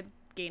started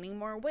gaining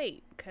more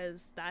weight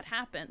because that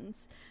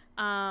happens.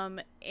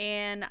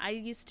 And I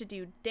used to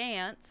do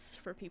dance,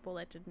 for people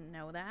that didn't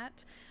know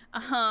that.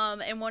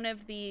 And one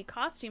of the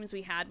costumes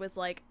we had was,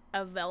 like,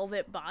 a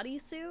velvet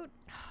bodysuit,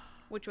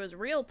 which was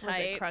real tight. Was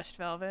it crushed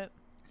velvet?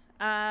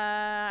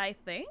 I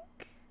think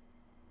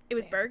it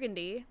was Damn.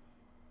 burgundy.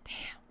 Damn.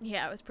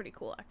 Yeah, it was pretty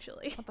cool,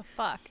 actually. What the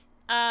fuck?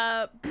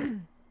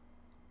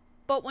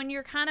 But when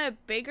you're kind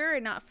of bigger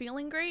and not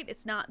feeling great,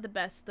 it's not the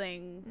best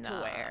thing to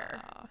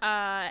wear.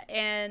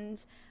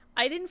 And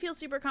I didn't feel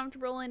super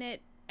comfortable in it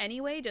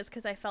anyway, just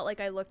because I felt like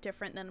I looked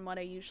different than what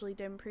I usually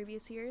did in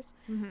previous years.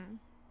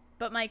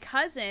 But my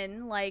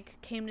cousin, like,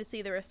 came to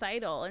see the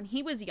recital, and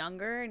he was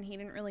younger, and he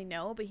didn't really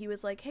know, but he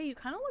was like, hey, you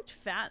kind of looked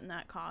fat in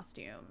that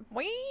costume.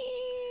 Wow.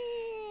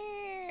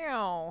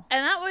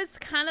 And that was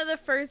kind of the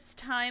first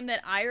time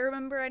that I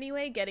remember,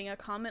 anyway, getting a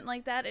comment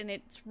like that, and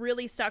it's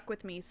really stuck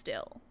with me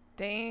still.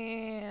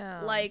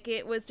 Damn. Like,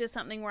 it was just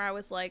something where I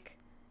was like,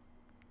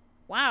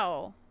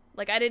 wow.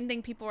 Like, I didn't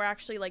think people were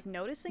actually, like,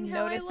 noticing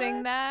how I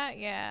looked. that?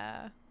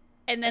 Yeah.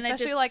 And then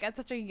especially like at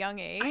such a young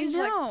age. I know.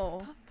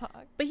 Like, what the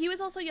fuck? But he was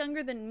also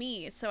younger than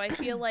me, so I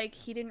feel like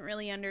he didn't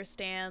really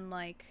understand,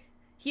 like,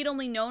 he'd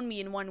only known me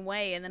in one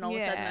way, and then all of a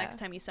sudden the next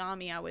time he saw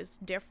me, I was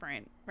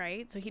different,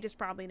 right? So he just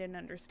probably didn't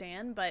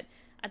understand, but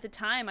at the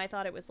time, I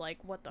thought it was like,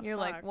 what the fuck? You're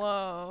like,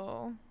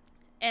 whoa.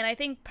 And I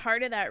think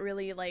part of that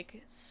really,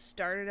 like,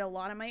 started a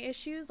lot of my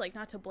issues, like,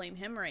 not to blame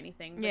him or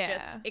anything, but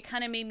just, it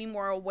kind of made me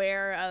more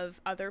aware of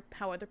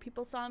how other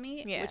people saw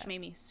me, which made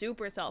me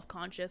super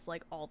self-conscious,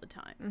 like, all the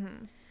time.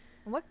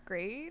 Mm-hmm. What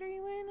grade are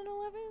you in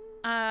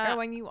 11? Or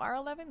when you are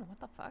 11? What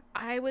the fuck?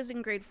 I was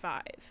in grade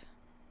 5.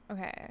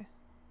 Okay.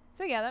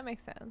 So, yeah, that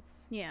makes sense.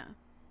 Yeah.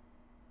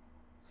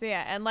 So,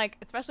 yeah, and, like,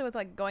 especially with,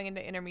 like, going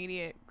into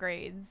intermediate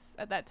grades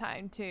at that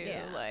time, too.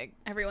 Yeah. Like,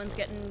 everyone's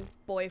getting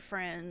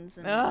boyfriends.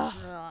 And,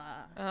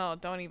 oh,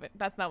 don't even.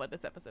 That's not what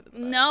this episode is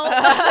about. No.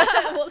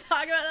 We'll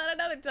talk about that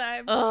another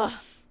time. Ugh.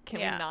 Can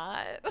we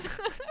not?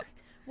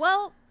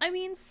 Well, I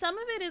mean, some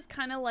of it is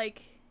kind of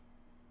like...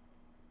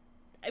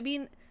 I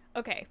mean,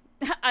 okay.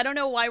 I don't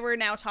know why we're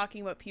now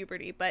talking about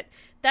puberty, but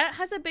that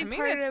has a big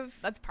part of...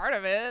 That's part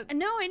of it.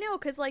 No, I know,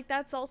 because, like,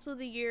 that's also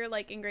the year,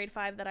 like, in grade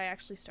 5 that I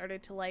actually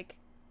started to, like,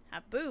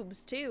 have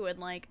boobs, too, and,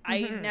 like,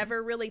 I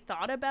never really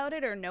thought about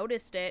it or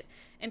noticed it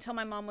until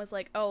my mom was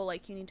like, oh,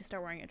 like, you need to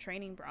start wearing a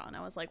training bra, and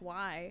I was like,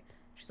 why?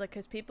 She's like,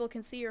 because people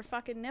can see your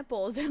fucking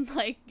nipples, and,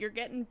 like, you're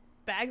getting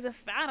bags of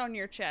fat on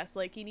your chest,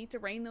 like, you need to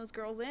rein those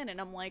girls in,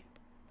 and I'm like,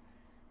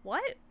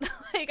 what?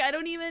 Like, I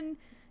don't even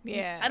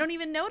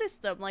notice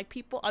them. Like,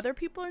 other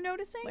people are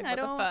noticing. Like, I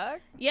don't. The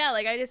fuck? Yeah,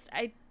 like,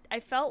 I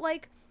felt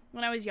like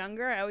when I was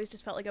younger, I always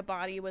just felt like a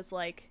body was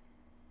like.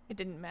 It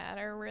didn't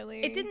matter,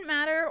 really. It didn't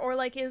matter, or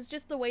like it was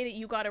just the way that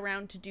you got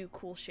around to do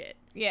cool shit.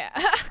 Yeah.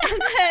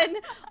 And then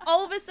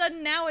all of a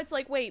sudden now it's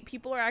like, wait,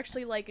 people are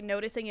actually like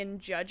noticing and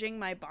judging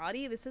my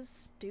body. This is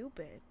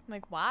stupid.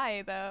 Like,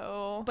 why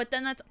though? But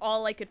then that's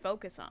all I could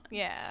focus on.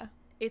 Yeah.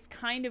 It's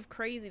kind of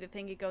crazy to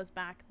think it goes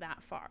back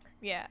that far.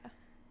 Yeah.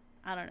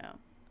 I don't know.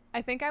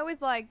 I think I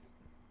was like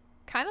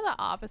kind of the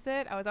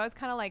opposite. I was always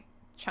kind of like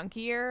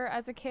chunkier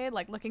as a kid.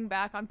 Like looking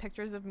back on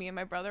pictures of me and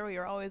my brother, we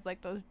were always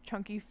like those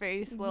chunky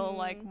faced little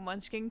like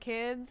munchkin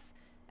kids.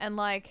 And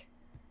like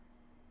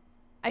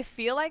I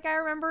feel like I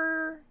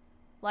remember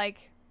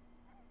like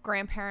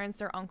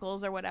grandparents or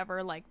uncles or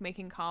whatever like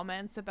making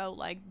comments about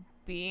like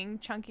being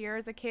chunkier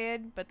as a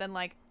kid, but then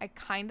like I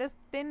kind of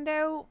thinned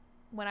out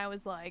when I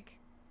was like,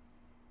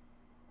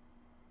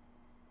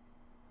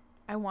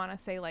 I want to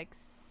say like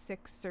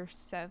 6 or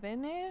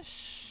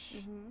 7-ish.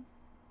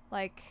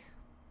 Like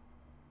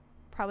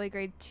probably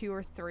grade 2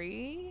 or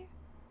 3.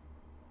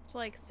 So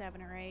like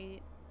 7 or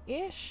 8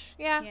 ish.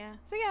 Yeah.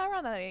 So yeah,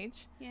 around that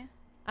age. Yeah.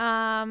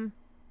 And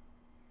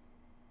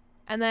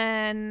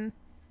then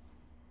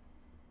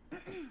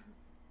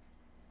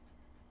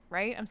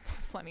right? I'm so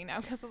phlegmy now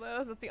because of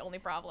those. That's the only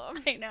problem.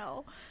 I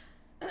know.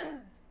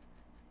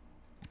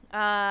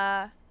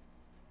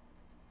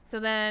 So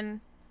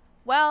then,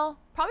 well,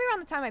 probably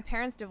around the time my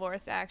parents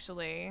divorced,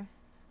 actually.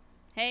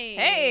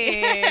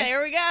 Hey.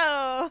 Here we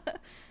go.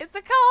 It's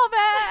a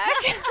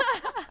callback.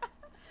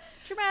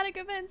 Traumatic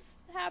events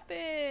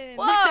happen.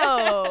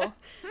 Whoa.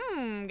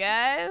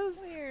 Guys.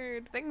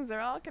 Weird. Things are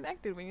all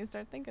connected when you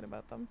start thinking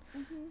about them.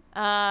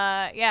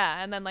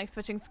 Yeah, and then like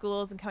switching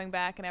schools and coming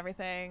back and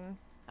everything.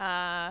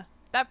 That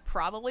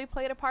probably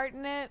played a part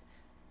in it.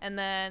 And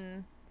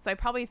then, so I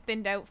probably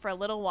thinned out for a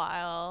little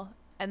while.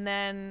 And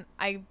then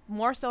I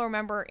more so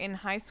remember in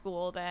high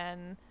school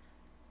then,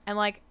 and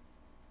like,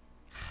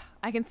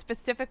 I can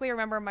specifically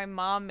remember my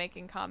mom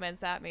making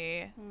comments at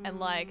me and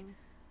like,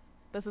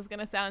 this is going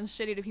to sound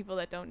shitty to people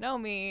that don't know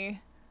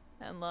me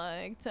and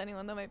like to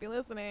anyone that might be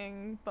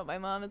listening, but my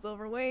mom is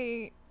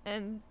overweight.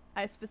 And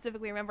I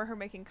specifically remember her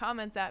making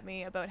comments at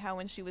me about how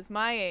when she was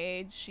my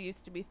age, she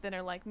used to be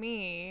thinner like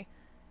me.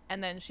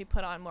 And then she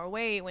put on more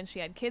weight when she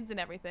had kids and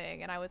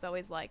everything. And I was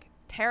always like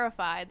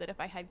terrified that if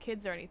I had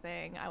kids or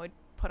anything, I would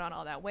put on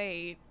all that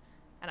weight.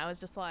 And I was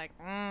just like,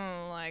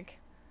 like,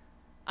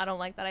 I don't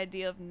like that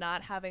idea of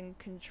not having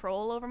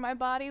control over my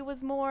body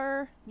was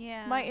more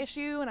my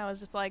issue. And I was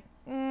just like,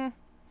 I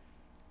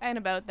ain't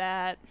about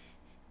that.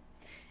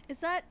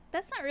 That's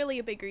not really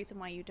a big reason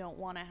why you don't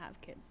want to have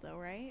kids though,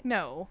 right?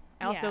 No.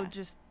 I also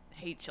just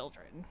hate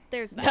children.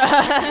 There's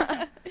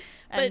that.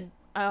 And,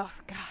 oh,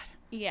 God.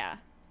 Yeah.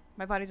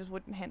 My body just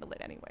wouldn't handle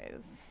it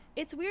anyways.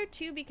 It's weird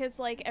too because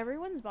like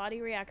everyone's body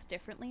reacts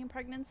differently in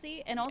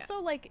pregnancy and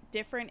also like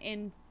different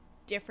in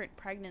different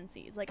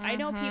pregnancies. Like I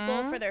know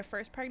people for their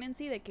first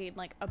pregnancy that gained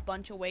like a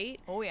bunch of weight.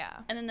 Oh yeah.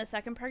 And then the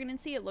second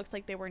pregnancy it looks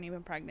like they weren't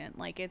even pregnant.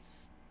 Like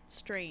it's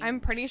strange. I'm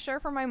pretty sure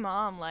for my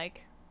mom,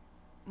 like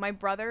my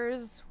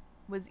brother's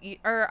was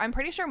or I'm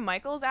pretty sure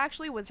Michael's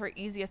actually was her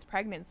easiest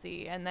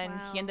pregnancy, and then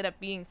he ended up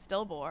being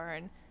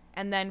stillborn.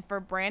 And then for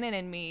Brandon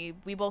and me,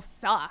 we both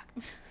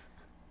sucked.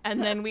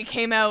 And then we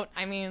came out,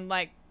 I mean,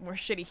 like, we're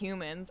shitty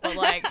humans, but,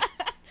 like...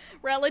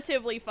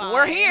 relatively fine.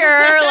 We're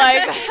here,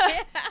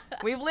 like,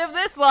 we've lived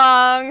this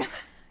long.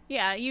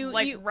 Yeah, you...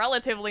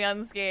 relatively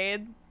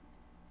unscathed.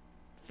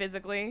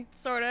 Physically,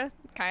 sort of,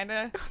 kind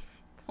of.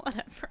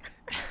 Whatever.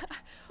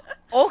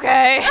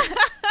 Okay.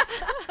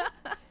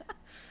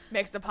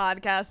 Makes a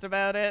podcast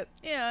about it.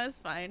 Yeah, it's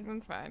fine.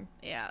 It's fine.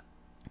 Yeah.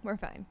 We're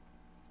fine.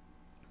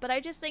 But I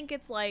just think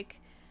it's like,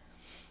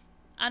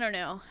 I don't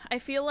know. I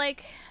feel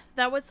like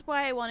that was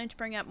why I wanted to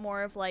bring up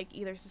more of like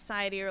either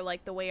society or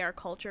like the way our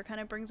culture kind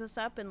of brings us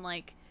up, and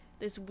like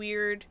this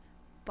weird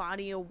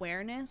body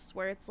awareness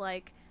where it's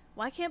like,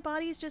 why can't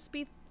bodies just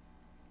be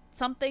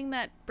something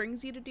that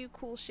brings you to do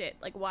cool shit?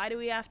 Like, why do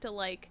we have to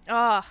like,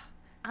 I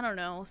don't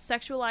know,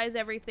 sexualize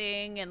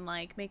everything and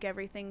like make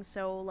everything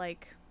so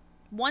like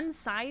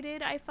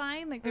one-sided? I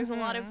find like there's a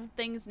lot of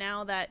things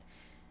now that,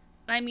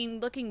 I mean,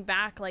 looking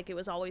back, like it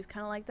was always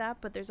kind of like that,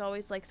 but there's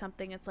always like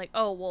something. It's like,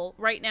 oh well,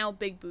 right now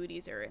big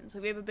booties are in, so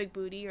if you have a big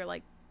booty, you're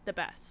like the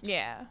best.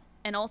 Yeah.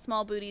 And all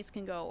small booties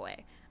can go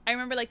away. I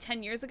remember like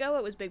 10 years ago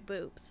it was big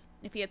boobs.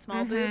 If you had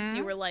small boobs,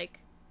 you were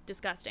like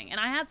disgusting. And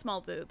I had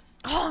small boobs.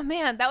 Oh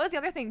man, that was the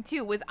other thing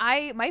too, was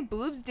my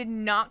boobs did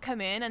not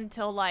come in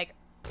until like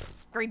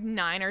grade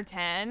 9 or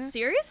 10.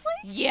 Seriously?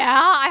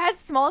 Yeah, I had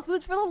smallest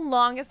boobs for the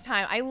longest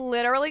time. I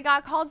literally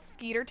got called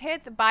skeeter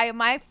tits by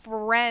my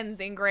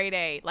friends in grade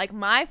 8. Like,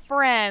 my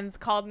friends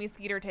called me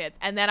skeeter tits,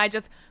 and then I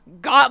just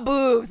got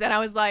boobs, and I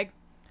was like,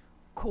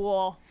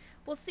 cool.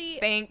 Well, see,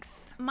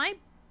 Thanks. my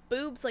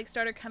boobs like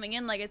started coming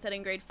in, like I said,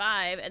 in grade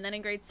 5, and then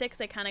in grade 6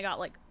 they kind of got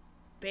like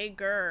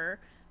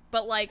bigger.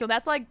 But like, So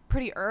that's like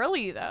pretty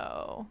early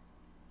though.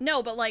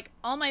 no, but like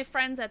all my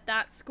friends at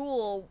that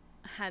school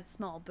had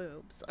small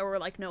boobs or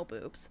like no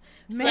boobs.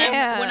 So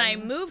then when I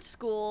moved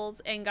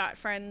schools and got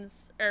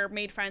friends or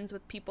made friends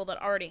with people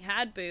that already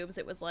had boobs,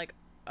 it was like,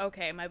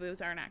 okay, my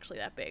boobs aren't actually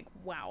that big.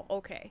 Wow,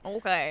 okay.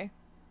 Okay.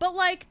 But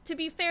like, to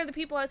be fair, the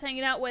people I was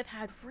hanging out with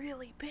had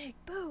really big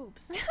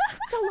boobs.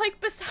 So like,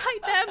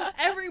 beside them,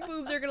 every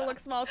boobs are gonna look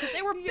small because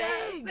they were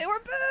big. They were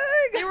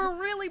big. They were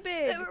really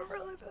big. They were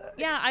really big.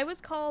 Yeah, I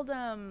was called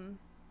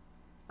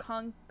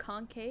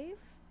concave.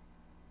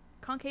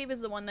 Concave is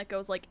the one that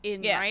goes like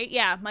in, right?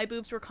 Yeah, my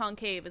boobs were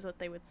concave is what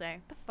they would say.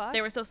 The fuck? They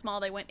were so small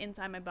they went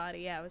inside my body.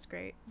 Yeah, it was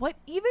great. What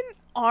even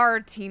are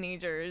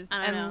teenagers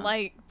I don't know.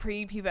 like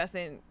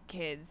prepubescent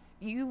kids?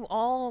 You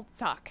all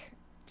suck.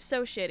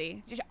 So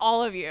shitty. Just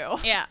all of you.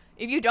 Yeah.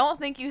 If you don't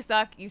think you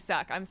suck, you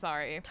suck. I'm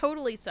sorry.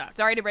 Totally sucked.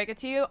 Sorry to break it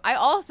to you. I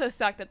also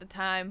sucked at the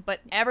time,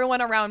 but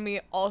everyone around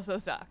me also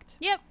sucked.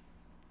 Yep.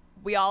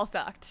 We all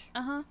sucked.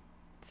 Uh-huh.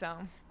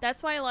 So.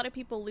 That's why a lot of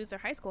people lose their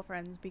high school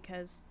friends,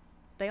 because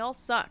they all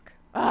suck.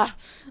 Ugh.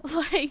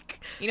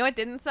 Like. You know what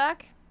didn't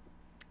suck?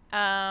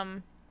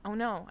 Oh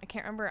no, I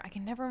can't remember. I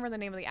can never remember the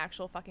name of the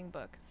actual fucking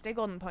book. Stay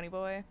Golden, Pony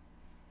Boy.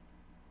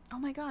 Oh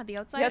my god, The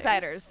Outsiders. The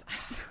Outsiders.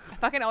 I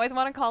fucking always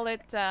want to call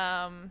it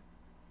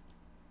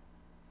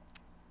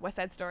West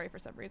Side Story for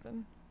some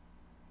reason.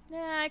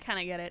 Yeah, I kind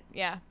of get it.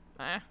 Yeah.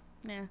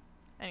 Yeah.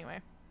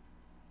 Anyway.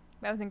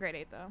 That was in grade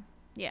 8 though.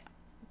 Yeah.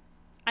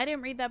 I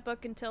didn't read that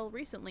book until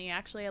recently.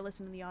 Actually, I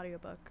listened to the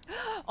audiobook.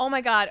 Oh my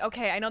god.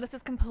 Okay, I know this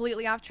is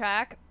completely off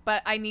track,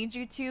 but I need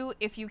you to,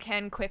 if you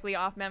can quickly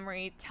off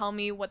memory, tell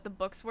me what the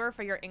books were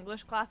for your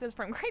English classes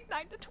from grade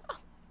 9 to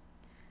 12.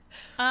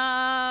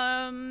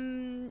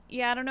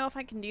 Yeah, I don't know if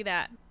I can do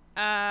that.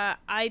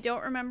 I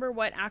don't remember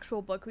what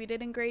actual book we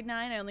did in grade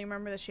 9. I only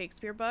remember the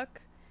Shakespeare book.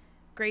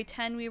 Grade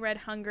 10, we read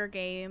Hunger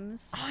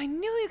Games. Oh, I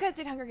knew you guys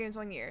did Hunger Games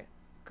one year.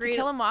 To Grade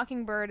Kill a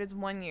Mockingbird is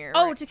 1 year.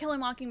 Oh, To Kill a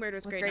Mockingbird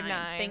was grade 9.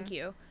 9. Thank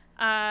you.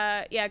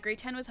 Yeah, grade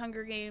 10 was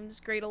Hunger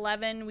Games. Grade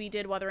 11, we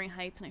did Wuthering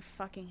Heights, and I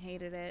fucking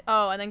hated it.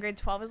 Oh, and then grade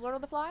 12 is Lord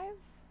of the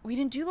Flies? We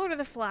didn't do Lord of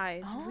the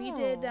Flies. Oh. We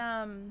did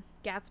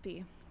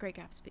Gatsby. Great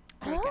Gatsby.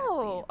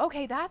 Oh,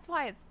 okay, that's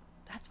why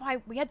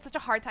we had such a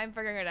hard time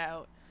figuring it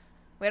out.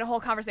 We had a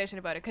whole conversation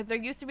about it because there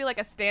used to be like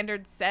a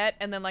standard set,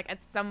 and then like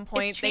at some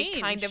point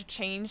they kind of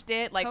changed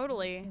it. Like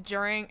totally.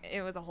 During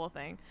it was a whole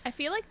thing. I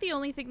feel like the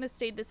only thing that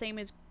stayed the same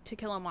is To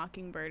Kill a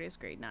Mockingbird is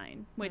grade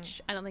 9,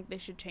 which I don't think they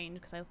should change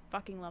because I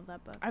fucking love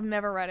that book. I've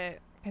never read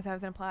it because I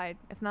was in Applied.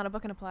 It's not a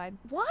book in Applied.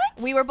 What?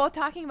 We were both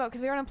talking about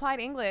because we were in Applied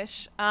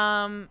English.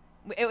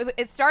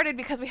 It started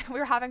because we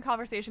were having a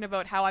conversation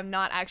about how I'm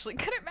not actually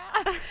good at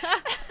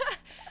math.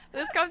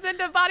 This comes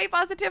into body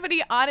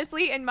positivity.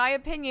 Honestly, in my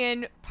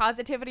opinion,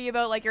 positivity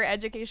about like your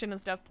education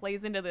and stuff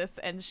plays into this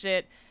and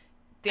shit.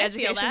 The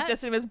education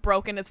system is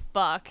broken as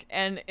fuck,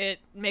 and it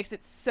makes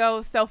it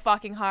so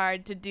fucking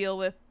hard to deal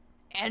with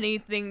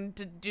anything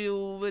to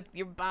do with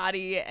your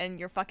body and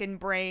your fucking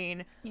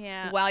brain.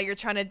 Yeah. While you're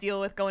trying to deal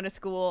with going to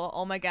school.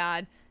 Oh my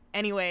god.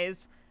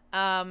 Anyways,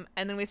 and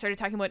then we started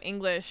talking about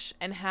English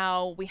and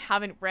how we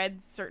haven't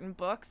read certain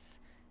books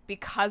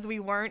because we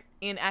weren't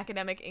in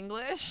academic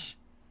English.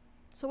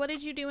 So what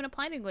did you do in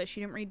Applied English?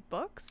 You didn't read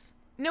books?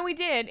 No, we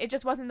did. It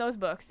just wasn't those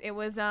books. It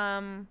was,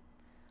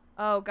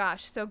 oh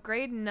gosh. So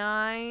grade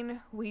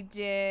 9, we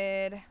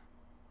did,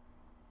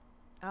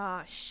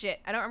 oh shit.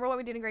 I don't remember what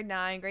we did in grade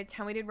 9. Grade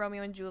 10, we did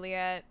Romeo and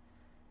Juliet.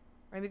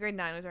 Or maybe grade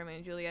 9 was Romeo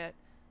and Juliet.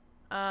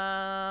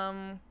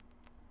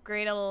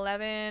 Grade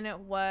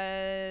 11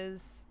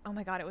 was, oh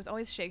my god, it was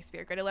always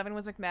Shakespeare. Grade 11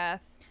 was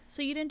Macbeth.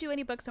 So you didn't do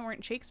any books that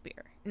weren't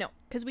Shakespeare? No.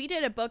 Because we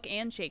did a book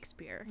and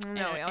Shakespeare.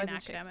 No, we always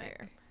did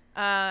Shakespeare.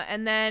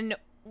 And then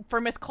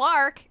for Miss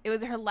Clark, it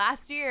was her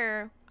last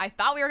year. I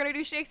thought we were going to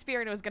do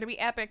Shakespeare and it was going to be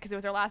epic because it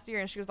was her last year.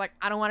 And she was like,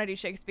 I don't want to do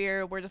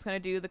Shakespeare. We're just going to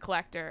do The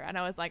Collector. And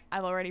I was like,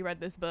 I've already read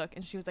this book.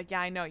 And she was like,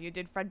 yeah, I know. You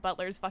did Fred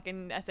Butler's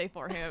fucking essay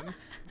for him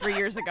 3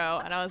 years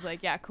ago. And I was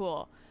like, yeah,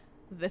 cool.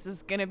 This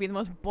is going to be the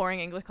most boring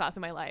English class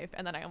in my life.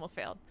 And then I almost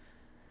failed.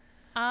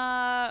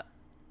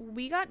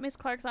 We got Miss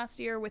Clark's last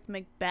year with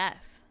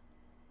Macbeth.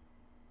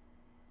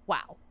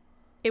 Wow.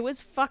 It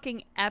was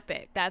fucking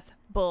epic. That's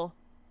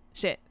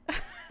bullshit.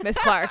 Miss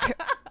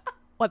Clark.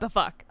 What the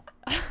fuck?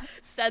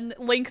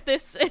 Link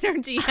this in her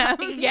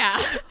DM.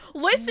 Yeah.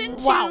 Listen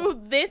to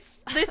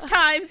this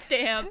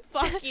timestamp.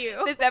 Fuck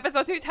you. This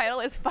episode's new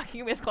title is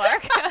fucking Miss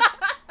Clark.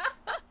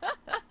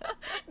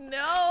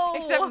 No.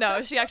 Except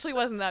no, she actually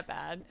wasn't that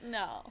bad.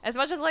 No. As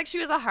much as like she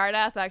was a hard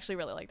ass, I actually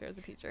really liked her as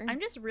a teacher. I'm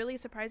just really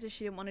surprised that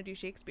she didn't want to do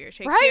Shakespeare.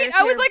 Right?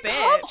 I was like, bitch.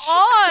 come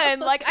on.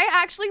 Like, I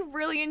actually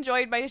really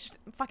enjoyed my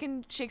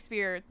fucking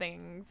Shakespeare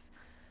things.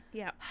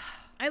 Yeah.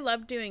 I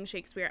love doing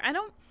Shakespeare. I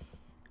don't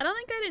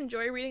think I'd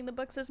enjoy reading the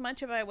books as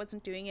much if I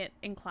wasn't doing it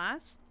in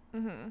class.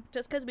 Mm-hmm.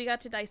 Just because we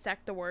got to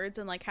dissect the words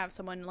and like have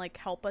someone like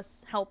help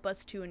us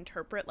to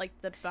interpret like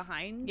the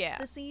behind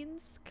the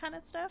scenes kind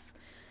of stuff.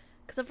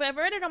 Because if I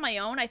read it on my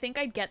own, I think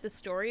I'd get the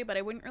story, but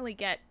I wouldn't really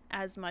get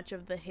as much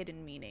of the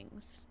hidden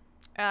meanings.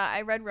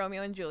 I read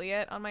Romeo and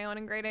Juliet on my own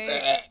in grade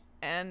 8,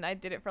 and I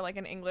did it for like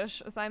an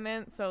English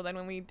assignment. So then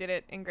when we did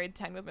it in grade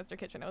 10 with Mr.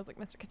 Kitchen, I was like,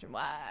 Mr. Kitchen,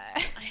 why?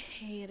 I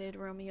hated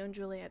Romeo and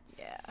Juliet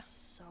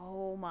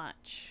so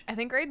much. I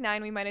think grade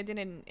 9 we might have did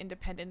an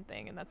independent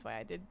thing, and that's why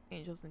I did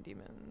Angels and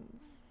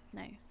Demons.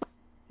 Nice.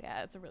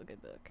 Yeah, it's a really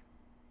good book.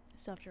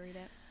 Still have to read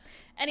it.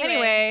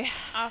 Anyway.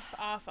 Off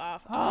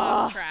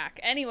track.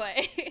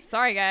 Anyway.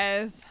 Sorry,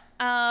 guys.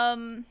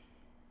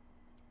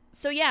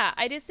 So yeah,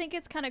 I just think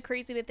it's kind of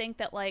crazy to think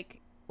that like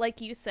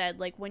you said,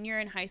 like when you're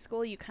in high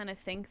school, you kind of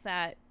think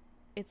that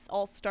it's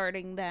all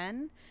starting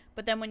then.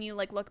 But then when you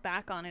like look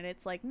back on it,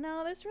 it's like,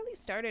 no, this really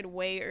started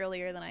way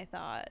earlier than I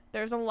thought.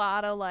 There's a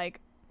lot of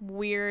like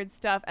weird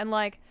stuff. And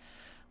like,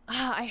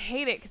 I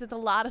hate it because it's a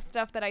lot of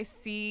stuff that I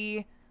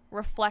see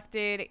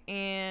reflected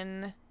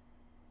in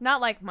not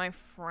like my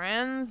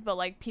friends, but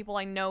like people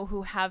I know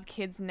who have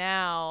kids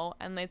now,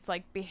 and it's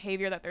like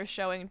behavior that they're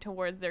showing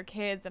towards their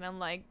kids, and I'm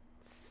like,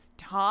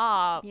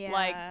 stop. Yeah.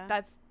 Like,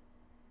 that's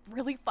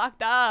really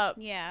fucked up.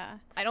 Yeah.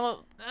 I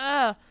don't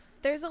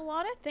There's a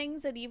lot of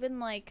things that even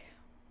like,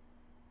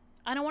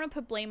 I don't want to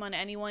put blame on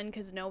anyone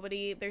because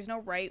there's no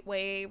right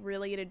way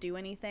really to do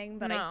anything,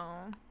 but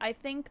I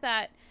think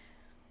that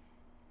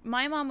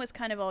my mom was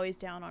kind of always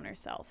down on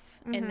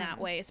herself in that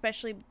way,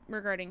 especially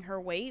regarding her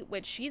weight,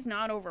 which she's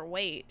not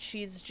overweight.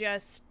 She's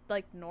just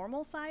like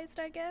normal sized,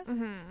 I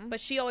guess. But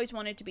she always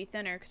wanted to be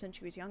thinner because when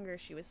she was younger,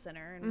 she was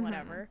thinner and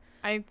whatever.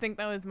 I think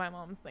that was my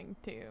mom's thing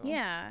too.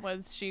 Yeah.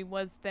 Was she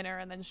was thinner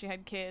and then she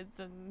had kids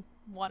and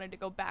wanted to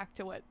go back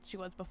to what she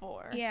was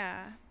before.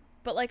 Yeah.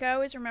 But like I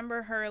always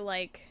remember her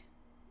like,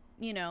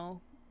 you know,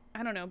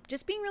 I don't know,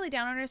 just being really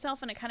down on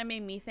herself, and it kind of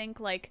made me think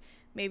like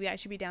maybe I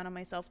should be down on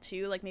myself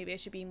too, like maybe I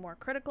should be more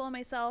critical of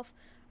myself.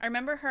 I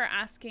remember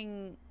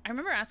asking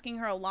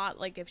her a lot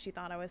like if she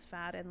thought I was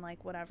fat and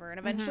like whatever, and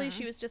eventually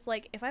she was just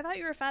like, if I thought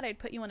you were fat, I'd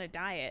put you on a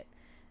diet.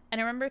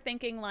 And I remember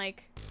thinking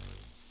like,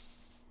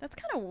 that's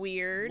kind of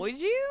weird. Would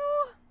you?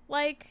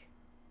 Like,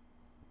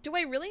 do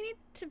I really need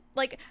to,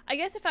 like, I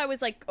guess if I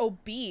was like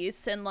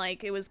obese and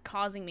like it was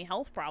causing me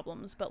health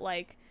problems, but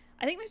like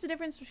I think there's a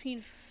difference between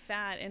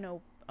fat and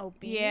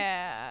obese.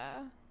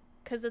 Yeah.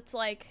 Because it's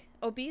like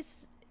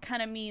obese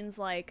kind of means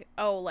like,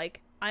 oh,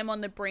 like I'm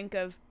on the brink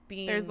of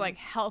being, there's like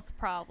health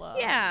problems.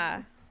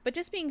 Yeah. But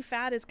just being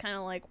fat is kind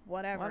of like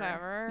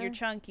whatever. You're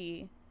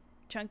chunky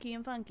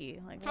and funky,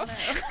 like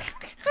whatever.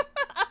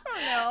 I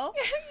don't know.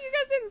 You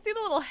guys didn't see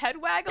the little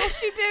head waggle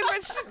she did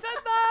when she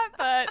said that,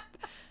 but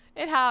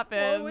it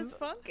happened. Well, it was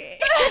funky.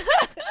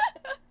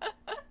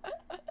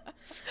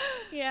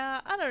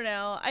 Yeah, I don't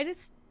know.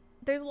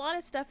 There's a lot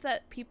of stuff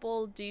that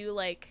people do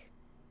like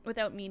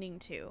without meaning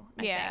to.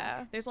 I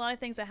think there's a lot of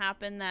things that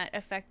happen that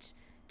affect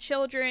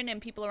children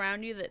and people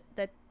around you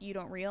that you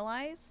don't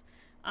realize.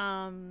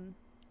 And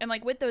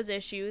like with those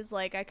issues,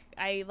 like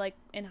I like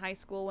in high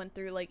school went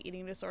through like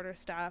eating disorder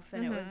stuff,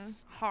 and it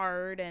was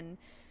hard. And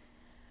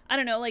I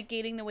don't know, like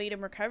gaining the weight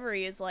in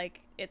recovery is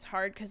like, it's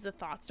hard because the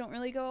thoughts don't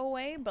really go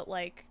away, but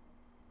like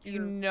you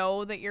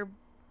know that you're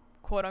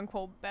quote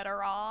unquote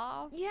better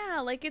off.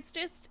 Yeah, like it's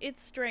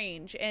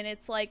strange, and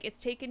it's like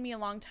it's taken me a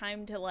long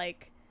time to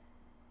like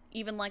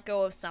even let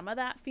go of some of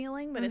that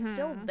feeling, but it's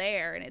still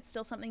there, and it's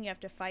still something you have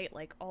to fight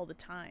like all the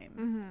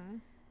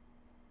time.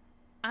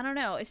 I don't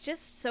know, it's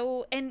just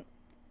so, and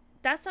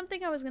that's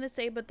something I was gonna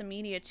say about the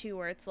media too,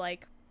 where it's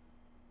like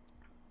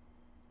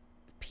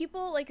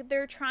people like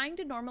they're trying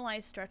to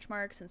normalize stretch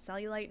marks and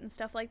cellulite and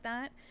stuff like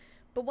that,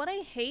 but what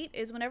I hate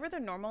is whenever they're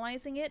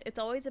normalizing it, it's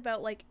always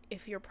about like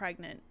if you're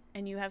pregnant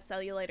and you have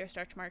cellulite or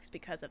stretch marks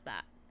because of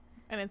that.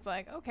 And it's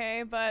like,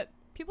 okay, but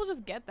people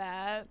just get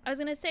that. I was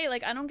gonna say,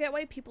 like, I don't get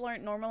why people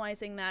aren't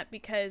normalizing that,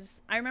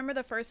 because I remember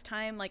the first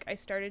time, like, I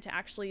started to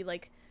actually,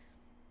 like,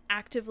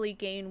 actively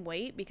gain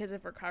weight because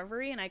of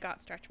recovery and I got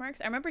stretch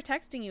marks. I remember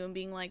texting you and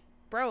being like,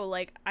 bro,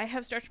 like, I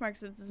have stretch marks.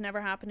 This has never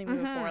happened to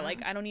me before.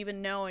 Like, I don't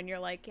even know. And you're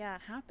like, yeah,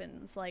 it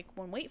happens. Like,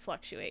 when weight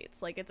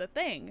fluctuates, like, it's a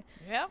thing.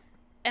 Yep.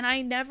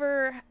 And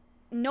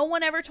no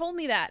one ever told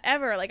me that,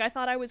 ever. Like, I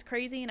thought I was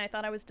crazy and I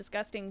thought I was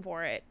disgusting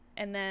for it.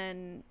 And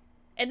then,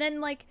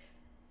 like,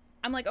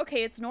 I'm like,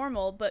 okay, it's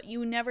normal, but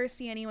you never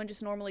see anyone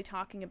just normally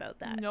talking about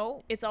that.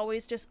 No. It's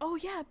always just, oh,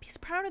 yeah, he's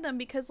proud of them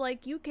because,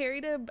 like, you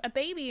carried a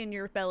baby in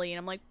your belly. And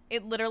I'm like,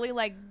 it literally,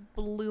 like,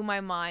 blew my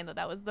mind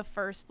that was the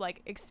first,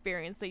 like,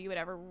 experience that you had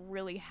ever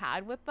really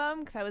had with them.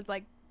 Because I was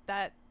like,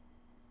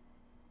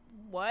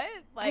 what?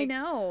 Like, I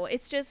know.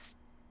 It's just,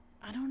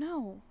 I don't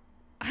know.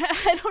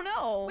 I don't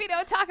know. We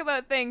don't talk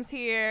about things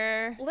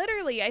here.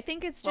 Literally, I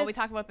think it's just. Well, we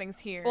talk about things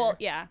here. Well,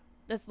 yeah.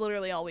 That's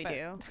literally all we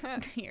do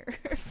here.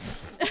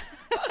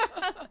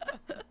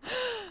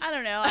 I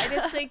don't know. I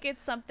just think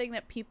it's something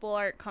that people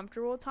aren't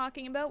comfortable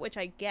talking about, which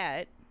I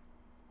get.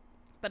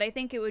 But I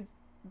think it would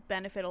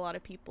benefit a lot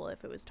of people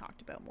if it was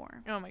talked about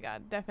more. Oh my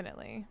God,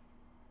 definitely.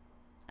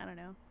 I don't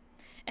know.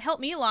 It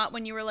helped me a lot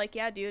when you were like,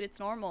 yeah, dude, it's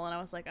normal. And I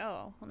was like,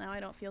 oh, well, now I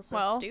don't feel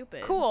so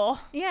stupid. Cool.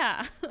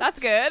 Yeah. That's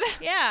good.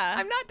 Yeah.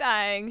 I'm not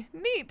dying.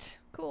 Neat.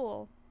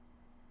 Cool.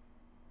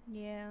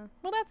 Yeah.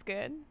 Well, that's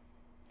good.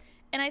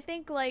 And I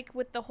think, like,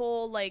 with the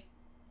whole, like,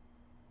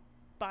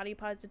 body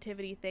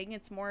positivity thing,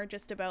 it's more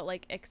just about,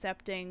 like,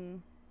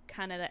 accepting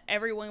kind of that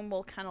everyone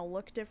will kind of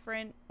look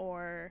different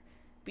or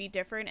be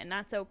different, and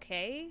that's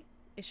okay.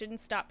 It shouldn't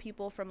stop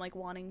people from, like,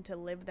 wanting to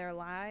live their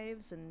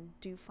lives and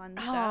do fun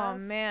stuff. Oh,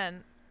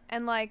 man.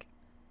 And, like,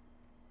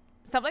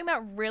 something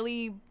that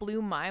really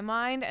blew my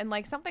mind, and,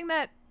 like, something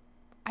that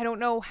I don't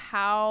know if,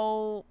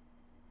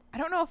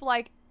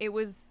 like, it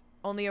was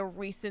only a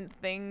recent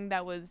thing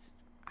that was,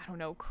 I don't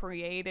know,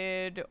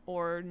 created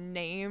or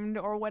named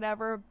or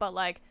whatever, but,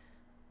 like,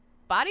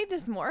 body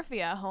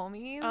dysmorphia,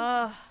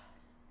 homies.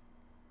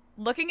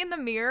 Looking in the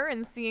mirror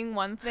and seeing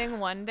one thing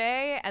one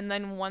day and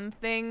then one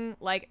thing,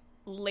 like,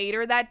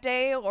 later that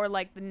day or,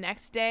 like, the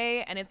next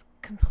day, and it's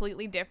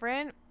completely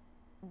different,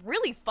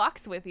 really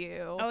fucks with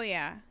you. Oh,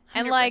 yeah. 100%.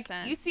 And, like,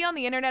 you see on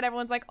the internet,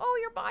 everyone's like, oh,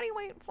 your body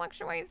weight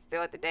fluctuates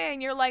throughout the day.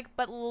 And you're like,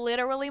 but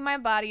literally my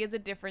body is a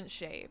different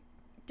shape.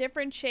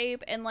 Different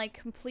shape and, like,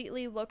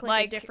 completely look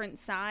like a different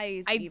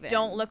size. I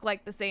don't look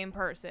like the same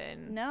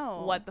person.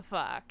 No. What the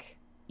fuck?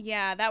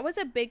 Yeah, that was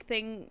a big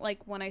thing, like,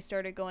 when I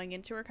started going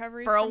into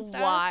recovery for a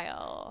stuff.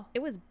 while.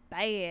 It was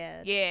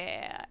bad.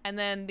 Yeah. And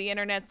then the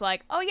internet's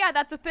like, oh, yeah,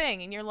 that's a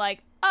thing. And you're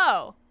like,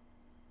 oh,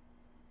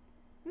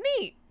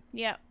 neat.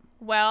 Yeah.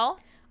 Well,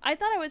 I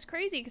thought I was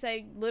crazy because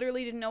I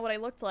literally didn't know what I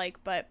looked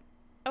like, but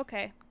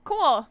okay.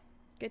 Cool.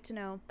 Good to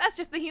know. That's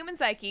just the human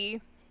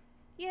psyche.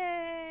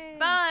 Yay.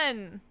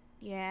 Fun.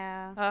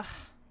 Yeah. Ugh.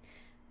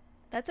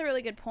 That's a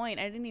really good point.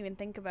 I didn't even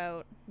think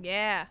about.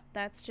 Yeah.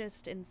 That's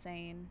just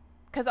insane.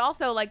 Because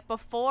also, like,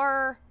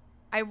 before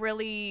I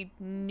really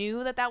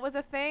knew that was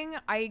a thing,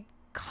 I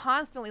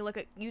constantly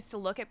used to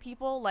look at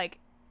people, like,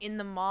 in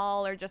the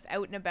mall or just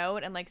out and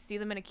about and, like, see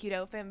them in a cute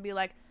outfit and be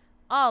like,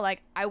 oh,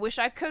 like, I wish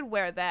I could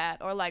wear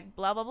that, or, like,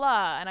 blah, blah,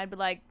 blah. And I'd be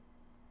like,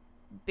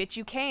 bitch,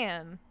 you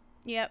can.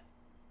 Yep.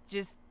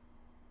 Just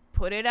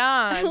put it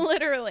on.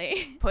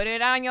 Literally. Put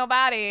it on your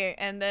body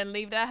and then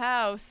leave the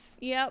house.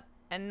 Yep.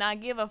 And not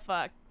give a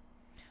fuck.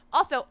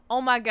 Also, oh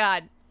my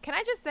God, can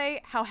I just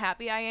say how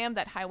happy I am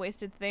that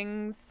high-waisted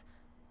things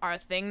are a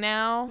thing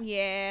now?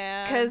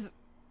 Yeah. Because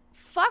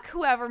fuck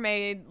whoever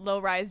made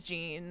low-rise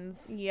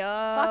jeans.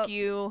 Yup. Fuck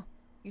you.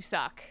 You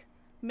suck.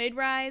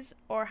 Mid-rise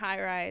or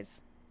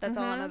high-rise. That's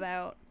all I'm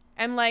about.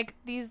 And, like,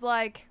 these,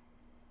 like,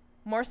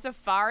 more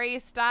safari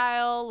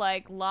style,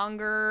 like,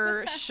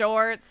 longer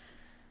shorts.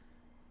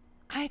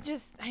 I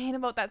ain't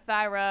about that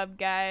thigh rub,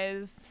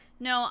 guys.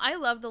 No, I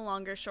love the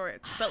longer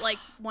shorts, but, like,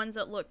 ones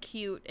that look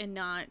cute and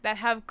not... That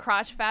have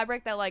crotch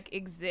fabric that, like,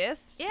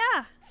 exists.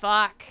 Yeah.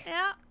 Fuck.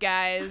 Yeah.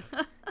 Guys,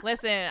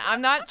 listen,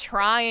 I'm not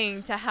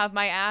trying to have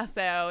my ass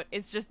out.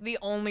 It's just the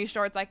only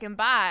shorts I can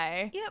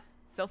buy. Yep.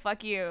 So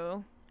fuck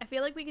you. I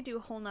feel like we could do a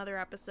whole nother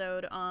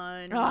episode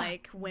on,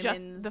 like,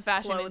 women's just the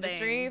fashion clothing.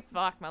 industry.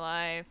 Fuck my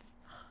life.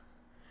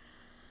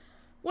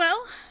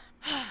 Well,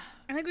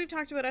 I think we've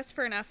talked about us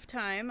for enough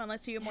time,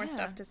 unless you have more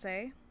stuff to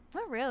say.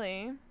 Not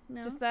really.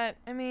 No? Just that,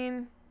 I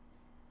mean,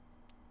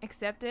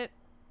 accept it.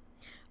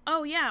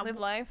 Oh, yeah. Live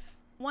life.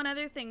 One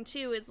other thing,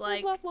 too, is,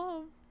 like...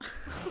 Love.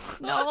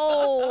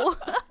 No.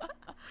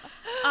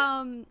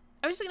 I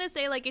was just gonna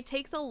say, like, it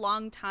takes a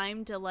long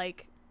time to,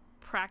 like,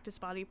 practice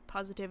body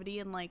positivity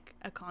in, like,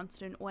 a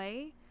constant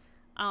way.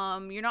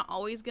 You're not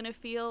always gonna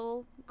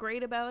feel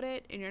great about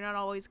it, and you're not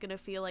always gonna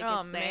feel like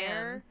it's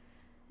there.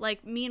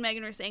 Like, me and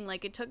Megan were saying,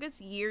 like, it took us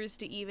years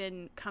to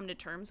even come to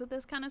terms with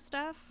this kind of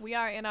stuff. We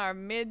are in our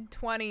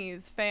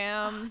mid-20s,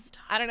 fam. Oh,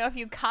 stop. I don't know if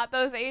you caught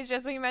those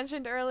ages we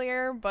mentioned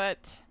earlier,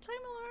 but... Time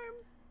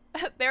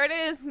alarm. There it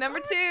is, number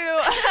 2.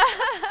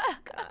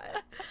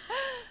 God.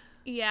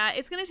 Yeah,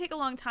 it's going to take a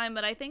long time,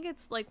 but I think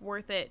it's, like,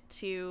 worth it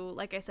to,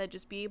 like I said,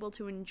 just be able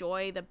to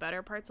enjoy the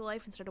better parts of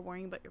life instead of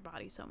worrying about your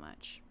body so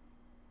much.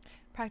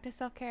 Practice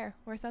self-care.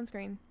 Wear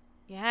sunscreen.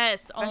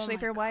 Yes. Especially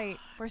if you're white.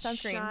 Wear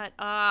sunscreen. Shut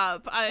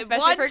up. Especially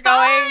One if you're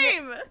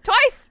time! going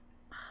twice.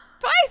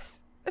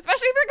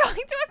 Especially if you're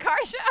going to a car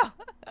show.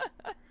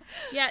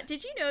 Yeah,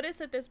 did you notice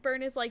that this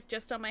burn is like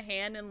just on my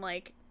hand and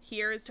like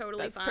here is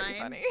totally That's fine? pretty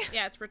funny.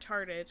 Yeah, it's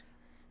retarded.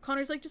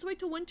 Connor's like, just wait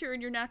till winter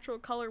and your natural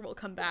color will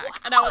come back. Wow.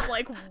 And I was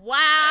like, wow.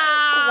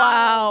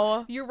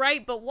 Wow. You're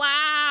right, but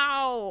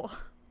wow.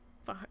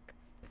 Fuck.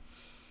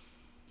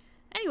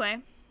 Anyway.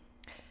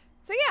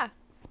 So yeah.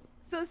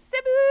 So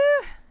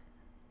Sebbu.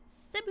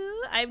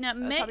 I've not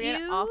That's met probably you.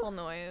 an awful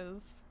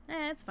noise.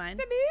 It's fine.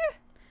 Sebbu.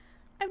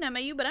 I've not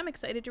met you, but I'm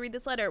excited to read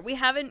this letter. We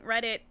haven't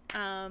read it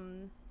All out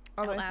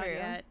the way loud through.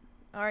 yet.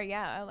 Or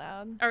yeah, out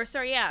loud. Or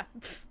sorry, yeah.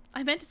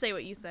 I meant to say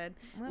what you said.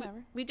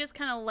 Whatever. We just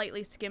kind of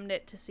lightly skimmed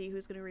it to see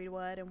who's going to read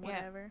what and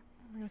whatever.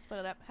 We're going to split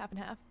it up half and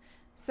half.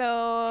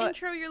 So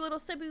Intro your little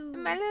Sebbu.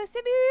 my little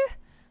Sebbu.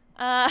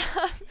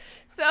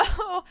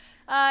 So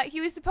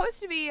he was supposed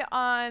to be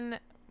on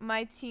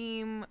my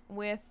team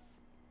with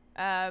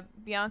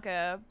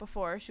Bianca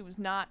before. She was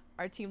not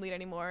our team lead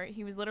anymore.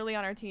 He was literally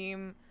on our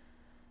team.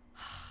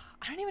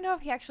 I don't even know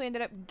if he actually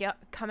ended up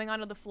coming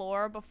onto the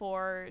floor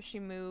before she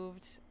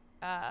moved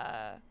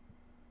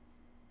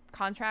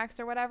contracts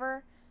or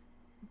whatever.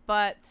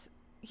 But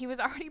he was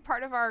already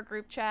part of our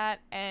group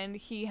chat, and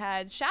he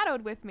had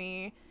shadowed with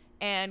me,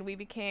 and we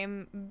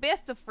became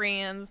best of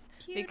friends.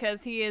 Cute.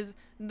 Because he is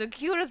the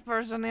cutest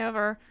person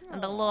ever,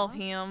 and I love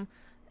him.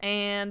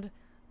 And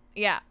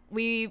yeah,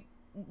 we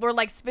were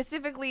like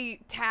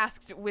specifically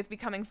tasked with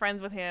becoming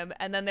friends with him,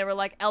 and then they were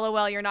like,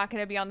 LOL, you're not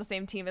going to be on the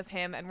same team as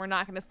him, and we're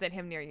not going to sit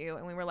him near you.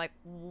 And we were like,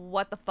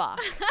 what the fuck?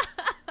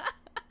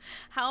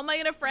 How am I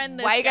going to friend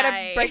this Why you guy?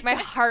 gotta break my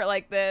heart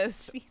like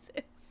this?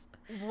 Jesus.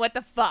 What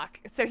the fuck?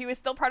 So he was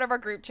still part of our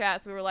group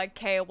chat, so we were like,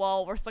 okay,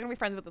 well, we're still gonna be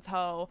friends with this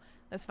hoe.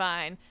 That's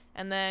fine.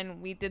 And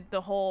then we did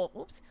the whole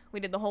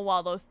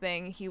Waldo's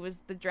thing. He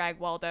was the drag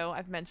Waldo.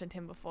 I've mentioned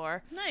him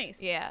before.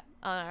 Nice. Yeah,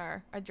 on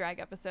our drag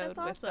episode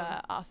That's with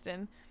awesome.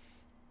 Austin.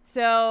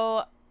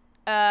 So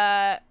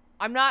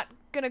I'm not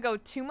gonna go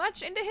too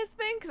much into his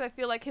thing because I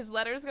feel like his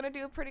letter is gonna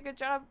do a pretty good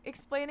job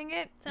explaining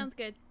it. Sounds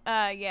good.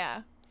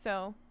 Yeah.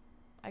 So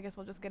I guess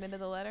we'll just get into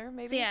the letter,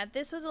 maybe. So yeah,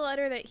 this was a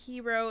letter that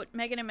he wrote.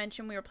 Megan had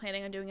mentioned we were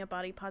planning on doing a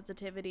body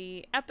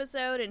positivity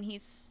episode, and he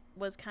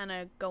was kind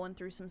of going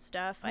through some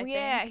stuff, I think.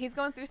 Yeah, he's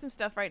going through some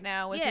stuff right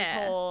now with his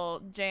Yeah.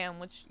 whole jam,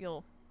 which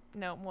you'll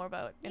know more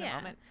about in a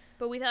moment.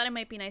 But we thought it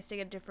might be nice to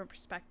get a different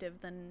perspective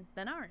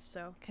than ours,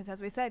 so. Because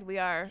as we said, we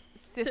are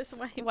cis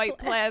White white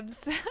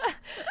plebs.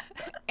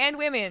 And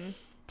women.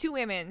 2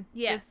 women.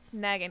 Yes. Just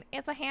nagging.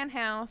 It's a hen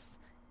house.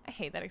 I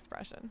hate that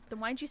expression. Then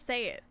why'd you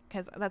say it?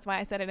 Because that's why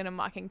I said it in a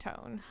mocking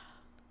tone.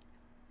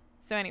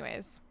 So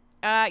anyways,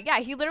 yeah,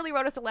 he literally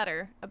wrote us a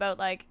letter about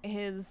like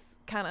his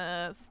kind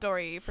of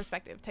story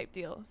perspective type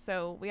deal.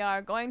 So we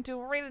are going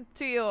to read it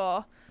to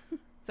you.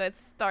 So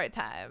it's story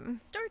time.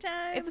 Story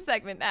time. It's a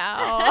segment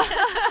now.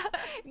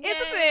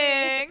 It's a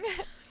thing.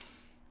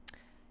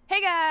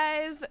 Hey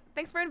guys,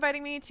 thanks for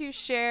inviting me to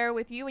share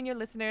with you and your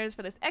listeners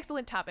for this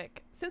excellent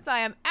topic. Since I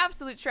am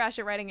absolute trash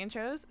at writing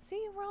intros,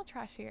 see, we're all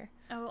trash here.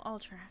 Oh, all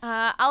trash.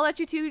 I'll let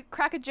you two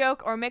crack a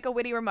joke or make a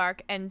witty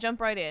remark and jump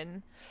right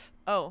in.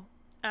 Oh.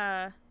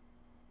 Even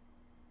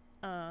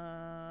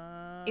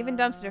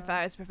dumpster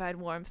fires provide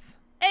warmth.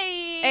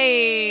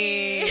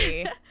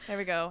 Hey! There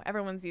we go.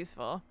 Everyone's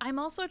useful. I'm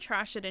also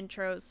trash at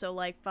intros, so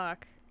like,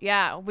 fuck.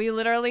 Yeah, we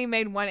literally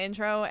made one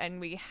intro and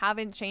we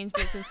haven't changed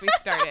it since we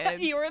started.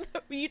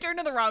 You turned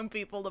to the wrong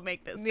people to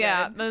make this good.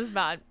 Yeah, that was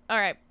bad. All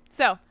right.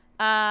 So,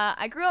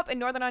 I grew up in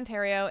Northern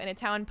Ontario in a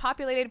town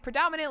populated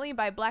predominantly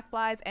by black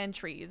flies and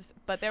trees,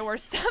 but there were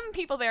some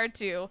people there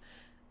too.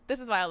 This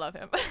is why I love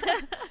him.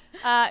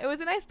 It was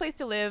a nice place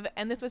to live,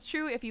 and this was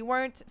true if you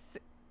weren't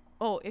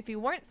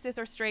cis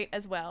or straight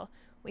as well.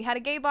 We had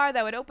a gay bar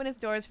that would open its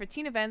doors for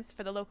teen events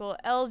for the local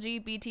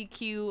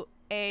LGBTQA+.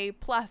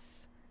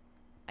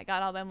 I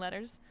got all them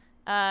letters.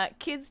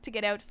 Kids to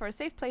get out for a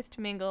safe place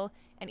to mingle,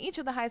 and each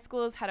of the high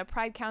schools had a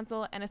pride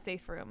council and a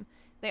safe room.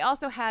 They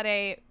also had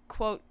a,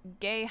 quote,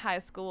 gay high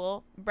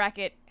school,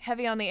 bracket,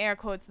 heavy on the air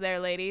quotes there,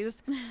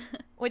 ladies,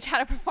 which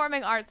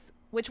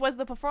was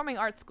the performing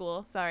arts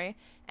school,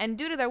 and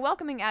due to their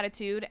welcoming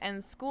attitude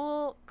and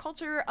school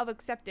culture of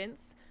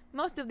acceptance,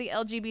 most of the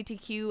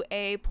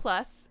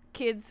LGBTQA+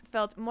 kids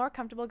felt more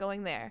comfortable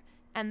going there.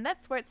 And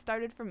that's where it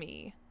started for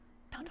me.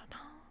 Dun, dun, dun.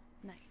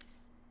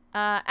 Nice.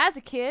 As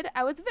a kid,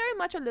 I was very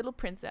much a little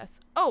princess.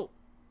 Oh,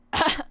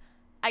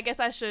 I guess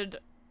I should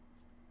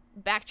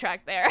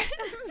backtrack there.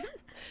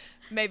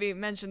 Maybe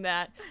mention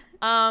that.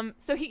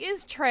 So he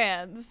is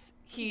trans.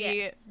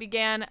 He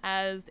began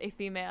as a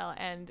female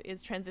and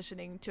is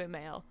transitioning to a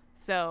male.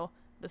 So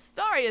the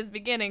story is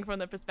beginning from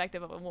the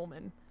perspective of a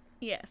woman.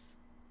 Yes.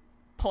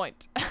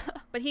 Point.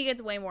 But he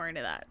gets way more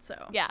into that, so.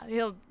 Yeah,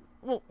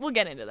 we'll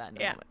get into that in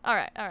a moment. All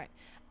right.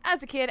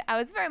 As a kid, I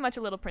was very much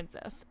a little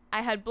princess.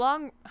 I had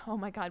blonde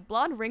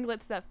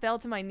ringlets that fell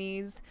to my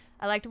knees.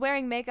 I liked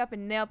wearing makeup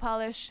and nail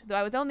polish, though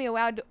I was only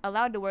allowed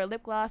to wear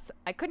lip gloss.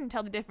 I couldn't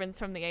tell the difference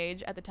from the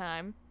age at the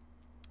time.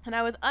 And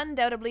I was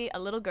undoubtedly a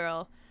little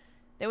girl.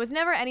 There was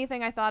never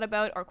anything I thought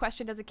about or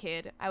questioned as a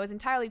kid. I was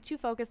entirely too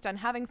focused on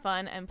having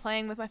fun and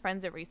playing with my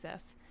friends at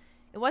recess.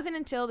 It wasn't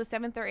until the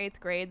 7th or 8th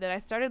grade that I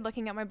started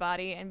looking at my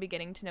body and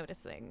beginning to notice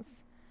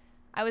things.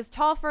 I was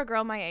tall for a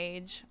girl my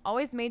age,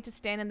 always made to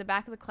stand in the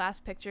back of the class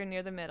picture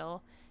near the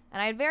middle,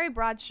 and I had very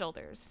broad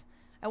shoulders.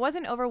 I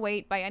wasn't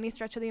overweight by any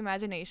stretch of the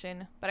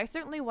imagination, but I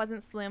certainly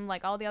wasn't slim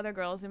like all the other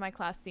girls in my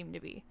class seemed to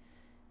be.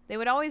 They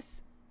would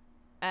always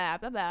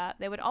have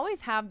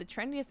the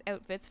trendiest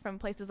outfits from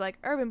places like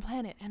Urban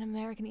Planet and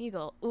American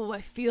Eagle. Ooh, I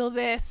feel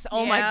this.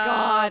 Oh my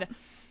God.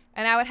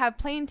 And I would have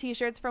plain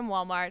t-shirts from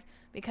Walmart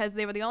because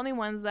they were the only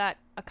ones that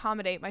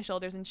accommodate my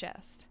shoulders and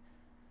chest.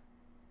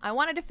 I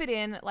wanted to fit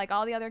in like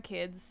all the other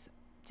kids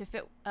to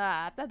fit.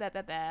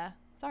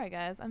 Sorry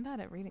guys, I'm bad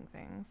at reading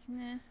things.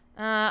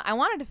 I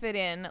wanted to fit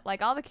in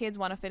like all the kids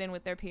want to fit in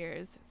with their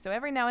peers. So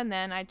every now and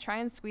then I'd try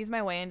and squeeze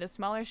my way into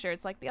smaller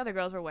shirts like the other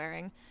girls were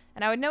wearing,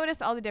 and I would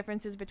notice all the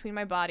differences between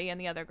my body and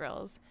the other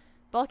girls.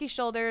 Bulky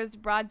shoulders,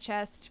 broad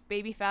chest,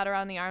 baby fat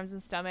around the arms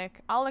and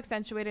stomach, all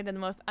accentuated in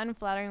the most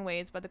unflattering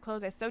ways by the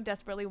clothes I so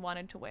desperately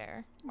wanted to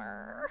wear.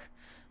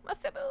 My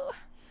Sebbu.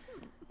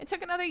 It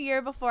took another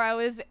year before I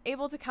was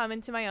able to come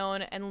into my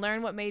own and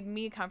learn what made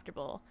me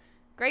comfortable.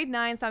 Grade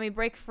 9 saw me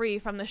break free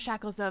from the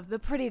shackles of the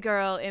pretty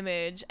girl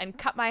image and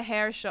cut my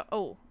hair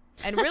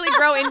and really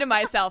grow into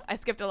myself. I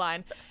skipped a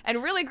line.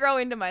 And really grow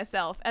into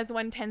myself, as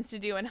one tends to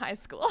do in high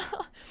school.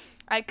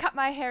 I cut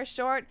my hair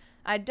short,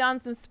 I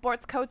donned some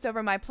sports coats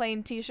over my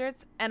plain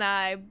t-shirts, and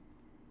I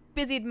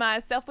busied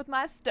myself with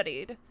my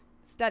studies.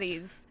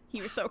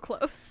 You were so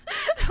close.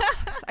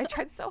 I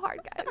tried so hard,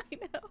 guys.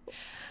 I know.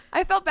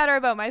 I felt better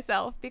about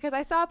myself because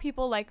I saw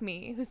people like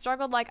me who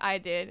struggled like I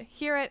did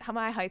here at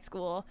my high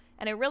school,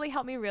 and it really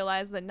helped me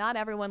realize that not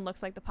everyone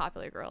looks like the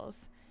popular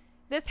girls.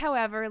 This,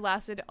 however,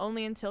 lasted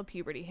only until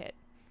puberty hit.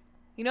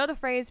 You know the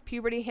phrase,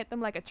 puberty hit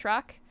them like a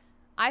truck?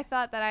 I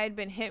thought that I had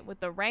been hit with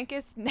the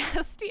rankest,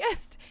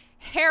 nastiest,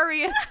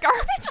 hairiest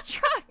garbage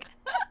truck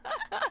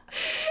in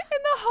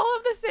the whole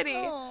of the city.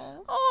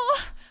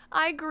 Oh,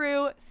 I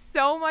grew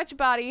so much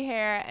body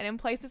hair, and in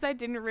places I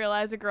didn't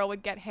realize a girl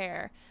would get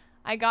hair.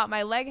 I got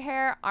my leg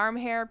hair, arm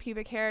hair,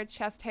 pubic hair,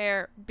 chest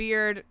hair,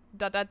 beard, ...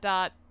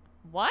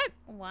 What?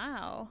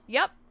 Wow.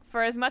 Yep.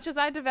 For as much as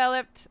I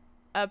developed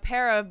a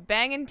pair of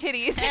banging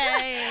titties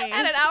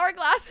and an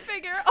hourglass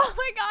figure. Oh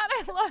my God,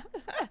 I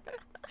love that.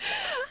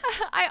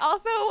 I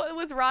also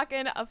was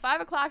rocking a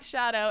 5 o'clock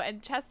shadow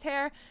and chest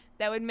hair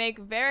that would make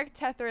Varric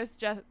Tethris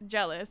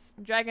jealous.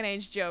 Dragon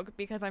Age joke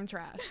because I'm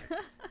trash.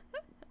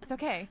 It's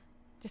okay.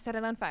 Just set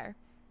it on fire.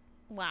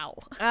 Wow.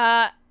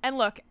 And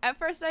look, at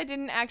first I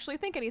didn't actually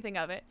think anything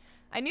of it.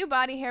 I knew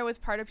body hair was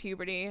part of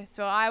puberty,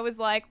 so I was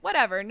like,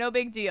 whatever, no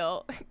big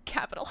deal.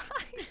 Capitalize.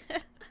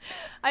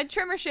 I'd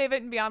trim or shave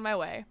it and be on my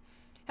way.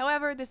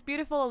 However, this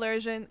beautiful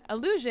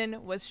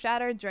illusion was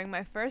shattered during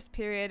my first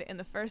period in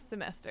the first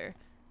semester,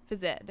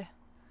 phys ed.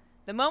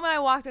 The moment I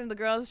walked into the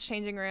girls'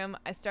 changing room,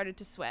 I started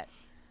to sweat.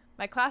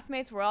 My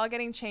classmates were all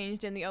getting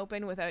changed in the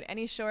open without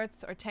any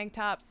shorts or tank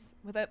tops,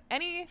 without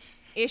any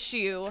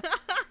issue.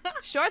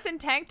 Shorts and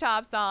tank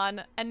tops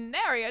on, and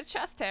nary a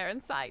chest hair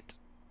in sight.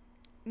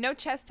 No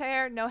chest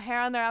hair, no hair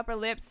on their upper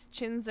lips,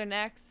 chins, or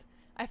necks.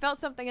 I felt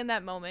something in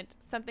that moment,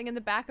 something in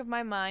the back of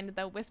my mind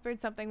that whispered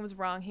something was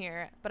wrong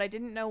here, but I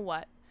didn't know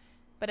what.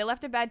 But it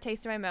left a bad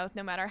taste in my mouth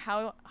no matter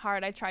how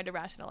hard I tried to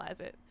rationalize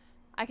it.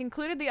 I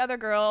concluded the other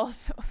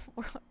girls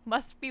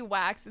must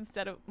wax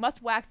instead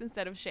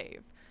of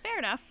shave. Fair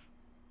enough.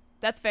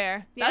 That's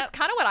fair. Yep. That's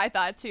kind of what I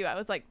thought too. I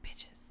was like,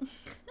 bitches.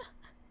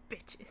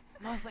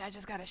 Bitches. Mostly I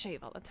just gotta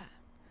shave all the time.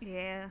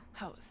 Yeah.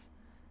 Hoes.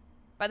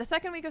 By the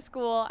second week of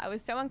school, I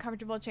was so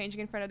uncomfortable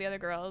changing in front of the other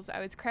girls, I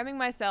was cramming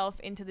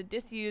myself into the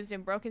disused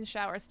and broken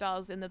shower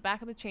stalls in the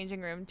back of the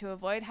changing room to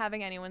avoid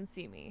having anyone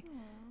see me.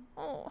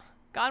 Oh.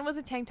 Gone was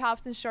the tank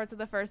tops and shorts of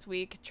the first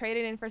week,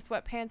 traded in for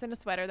sweatpants and a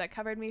sweater that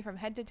covered me from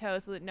head to toe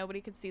so that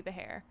nobody could see the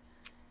hair.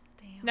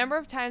 Damn. Number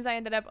of times I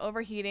ended up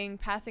overheating,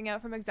 passing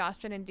out from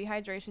exhaustion and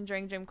dehydration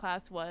during gym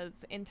class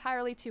was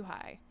entirely too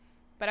high.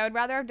 But I would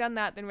rather have done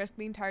that than risk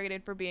being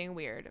targeted for being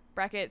weird.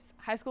 Brackets,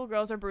 high school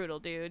girls are brutal,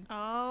 dude.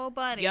 Oh,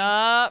 buddy.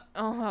 Yup.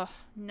 Oh.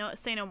 No,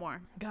 say no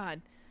more.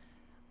 God.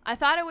 I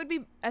thought it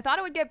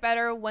would get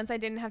better once I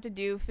didn't have to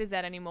do phys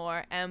ed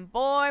anymore, and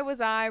boy was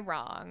I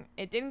wrong.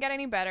 It didn't get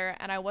any better,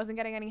 and I wasn't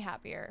getting any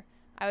happier.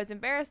 I was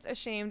embarrassed,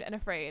 ashamed, and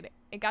afraid.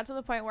 It got to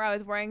the point where I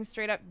was wearing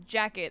straight up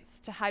jackets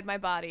to hide my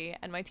body,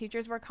 and my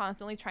teachers were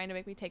constantly trying to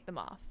make me take them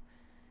off.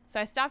 So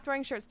I stopped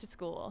wearing shirts to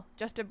school,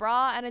 just a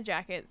bra and a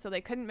jacket, so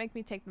they couldn't make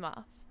me take them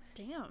off.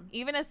 Damn.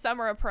 Even as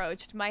summer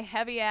approached, my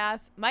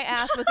ass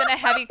was in a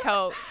heavy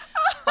coat.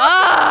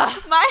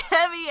 Ah! My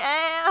heavy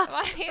ass.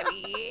 My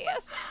heavy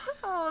ass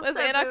was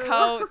Sebbu. in a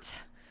coat,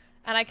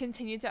 and I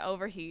continued to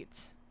overheat.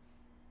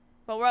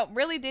 But what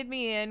really did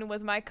me in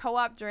was my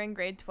co-op during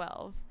grade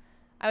 12.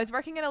 I was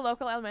working at a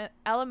local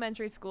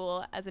elementary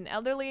school as an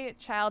elderly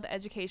child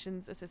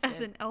educations assistant.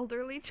 As an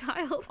elderly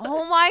child?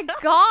 Oh my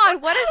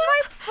God, what is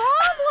my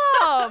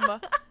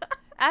problem?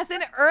 As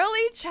an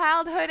early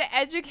childhood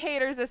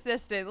educator's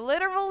assistant,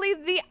 literally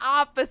the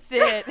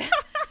opposite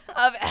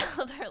of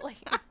elderly.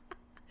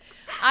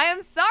 I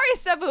am sorry,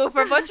 Sebbu,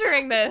 for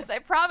butchering this. I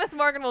promise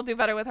Morgan will do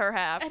better with her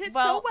half. And it's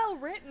so well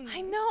written.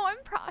 I know. I'm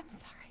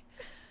sorry.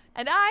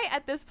 And I,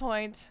 at this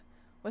point,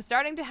 was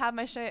starting to have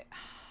my shit.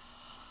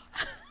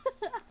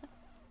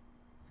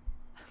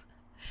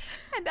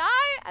 And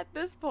I, at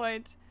this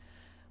point,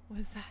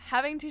 was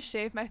having to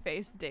shave my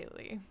face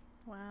daily.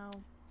 Wow.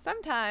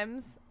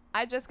 Sometimes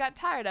I just got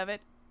tired of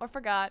it, or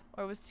forgot,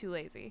 or was too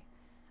lazy.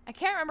 I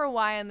can't remember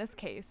why in this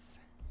case,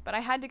 but I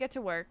had to get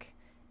to work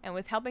and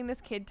was helping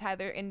this kid tie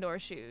their indoor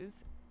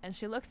shoes. And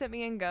she looks at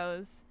me and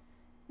goes,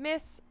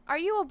 "Miss, are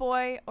you a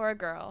boy or a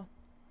girl?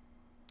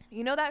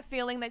 You know that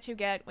feeling that you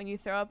get when you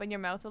throw up in your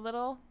mouth a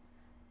little?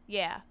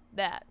 Yeah,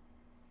 that.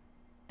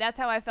 That's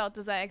how I felt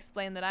as I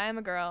explained that I am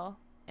a girl,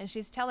 and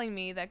she's telling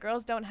me that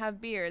girls don't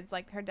have beards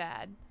like her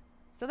dad.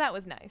 So that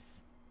was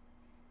nice.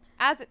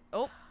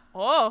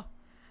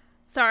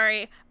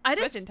 Sorry.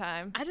 Switching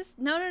time.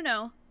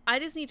 No. I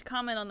just need to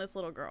comment on this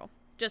little girl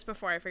just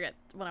before I forget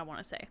what I want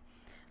to say.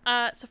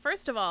 So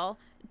first of all,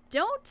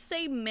 don't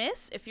say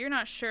miss if you're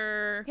not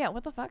sure. Yeah,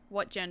 what the fuck?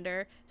 What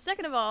gender.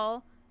 Second of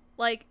all,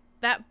 like,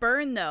 that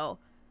burn though.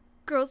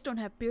 Girls don't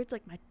have beards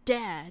like my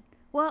dad.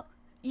 Well,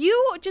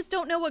 you just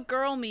don't know what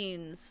girl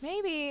means.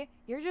 Maybe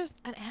you're just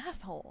an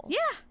asshole. Yeah.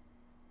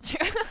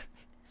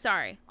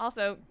 Sorry.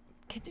 Also,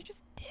 kids are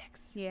just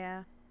dicks.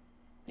 Yeah.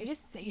 They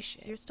just say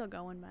shit. You're still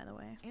going, by the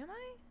way. Am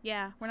I?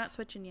 Yeah, we're not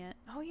switching yet.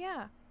 Oh,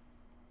 yeah.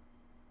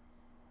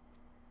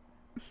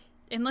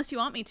 Unless you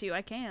want me to,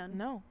 I can.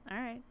 No. All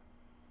right.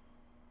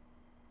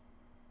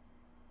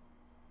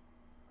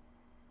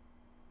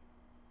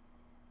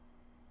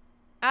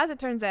 As it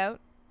turns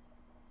out,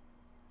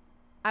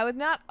 I was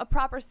not a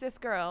proper cis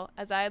girl,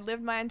 as I had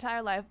lived my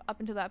entire life up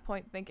until that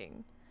point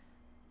thinking.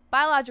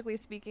 Biologically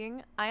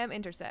speaking, I am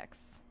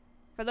intersex.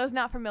 For those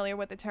not familiar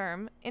with the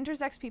term,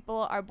 intersex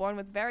people are born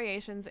with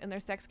variations in their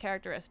sex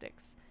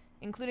characteristics,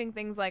 including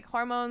things like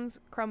hormones,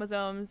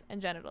 chromosomes,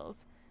 and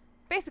genitals.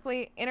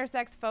 Basically,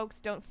 intersex folks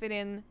don't fit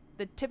in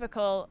the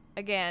typical,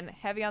 again,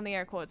 heavy on the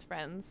air quotes,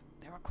 friends,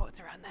 there were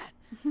quotes around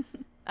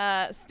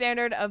that,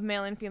 standard of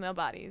male and female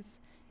bodies.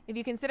 If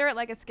you consider it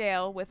like a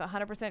scale with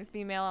 100%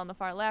 female on the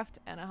far left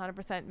and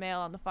 100% male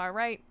on the far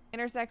right,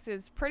 intersex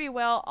is pretty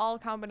well all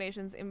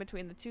combinations in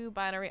between the two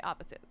binary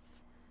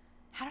opposites.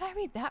 How did I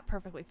read that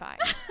perfectly fine?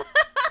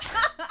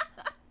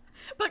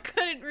 But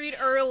couldn't read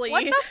early.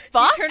 What the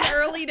fuck? You turned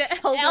early to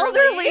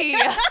elderly.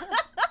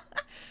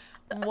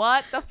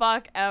 What the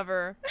fuck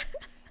ever.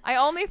 I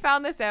only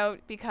found this out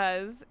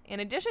because, in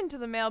addition to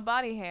the male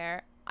body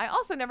hair, I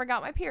also never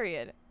got my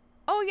period.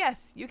 Oh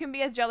yes, you can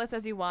be as jealous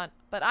as you want,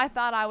 but I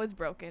thought I was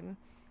broken.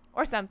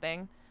 Or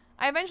something.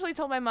 I eventually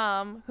told my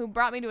mom, who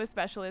brought me to a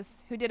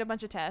specialist, who did a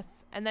bunch of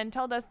tests, and then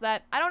told us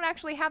that I don't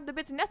actually have the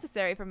bits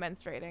necessary for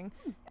menstruating,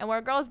 and where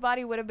a girl's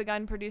body would have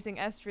begun producing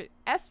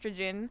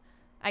estrogen,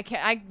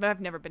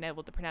 I've never been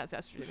able to pronounce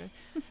estrogen,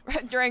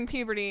 during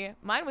puberty,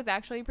 mine was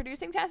actually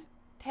producing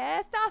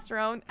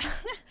testosterone.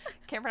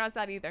 Can't pronounce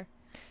that either.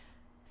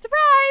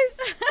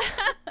 Surprise!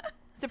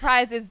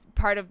 Surprise is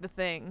part of the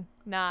thing,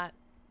 not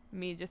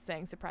me just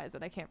saying surprise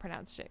that I can't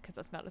pronounce shit, because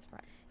that's not a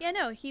surprise. Yeah,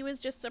 no, he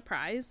was just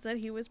surprised that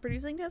he was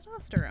producing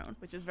testosterone.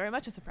 Which is very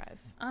much a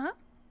surprise.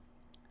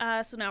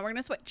 So now we're going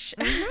to switch.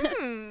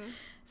 Mm-hmm.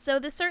 So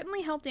this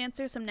certainly helped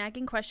answer some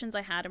nagging questions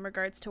I had in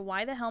regards to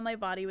why the hell my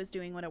body was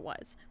doing what it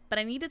was. But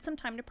I needed some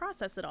time to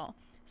process it all.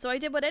 So I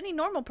did what any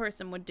normal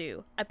person would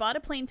do. I bought a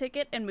plane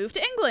ticket and moved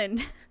to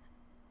England.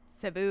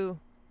 Sebbu,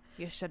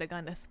 you should have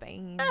gone to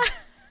Spain.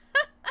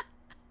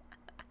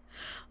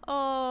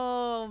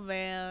 Oh,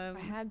 man. I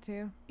had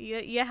to.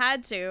 You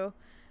had to.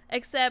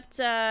 Except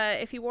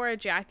if you wore a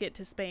jacket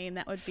to Spain,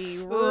 that would be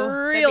Ooh,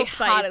 real that'd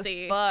be hot as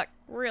spicy. fuck.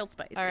 Real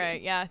spicy. All right,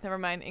 yeah, never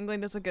mind.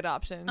 England is a good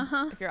option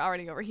if you're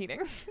already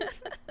overheating.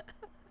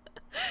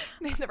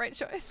 Made the right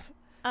choice.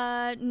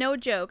 No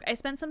joke. I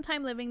spent some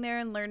time living there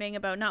and learning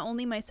about not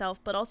only myself,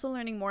 but also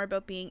learning more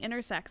about being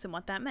intersex and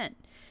what that meant.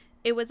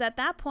 It was at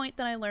that point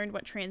that I learned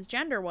what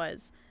transgender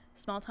was.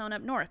 Small town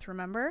up north,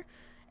 remember?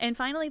 And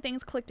finally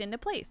things clicked into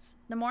place.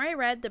 The more I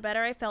read, the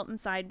better I felt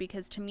inside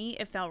because to me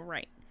it felt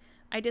right.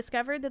 I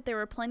discovered that there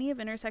were plenty of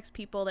intersex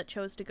people that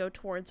chose to go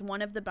towards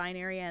one of the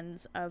binary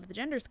ends of the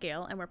gender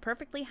scale and were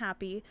perfectly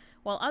happy,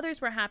 while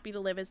others were happy to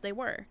live as they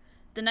were.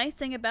 The nice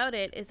thing about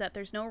it is that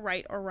there's no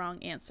right or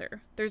wrong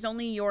answer. There's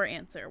only your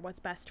answer,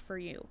 what's best for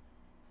you.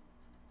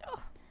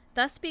 Oh.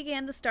 Thus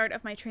began the start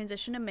of my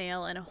transition to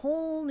male and a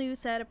whole new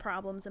set of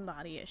problems and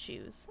body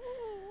issues.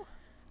 Ooh.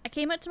 I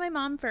came up to my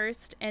mom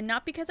first, and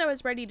not because I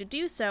was ready to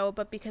do so,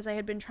 but because I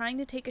had been trying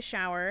to take a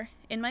shower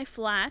in my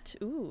flat.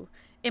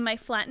 In my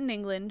flat in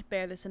England,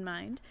 bear this in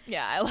mind.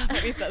 Yeah, I love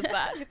when he says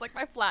that. He's like,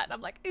 my flat. And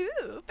I'm like,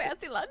 ooh,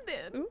 fancy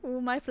London.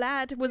 Ooh, my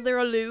flat. Was there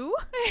a loo?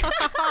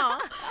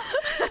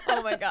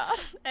 Oh my God.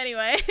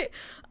 Anyway,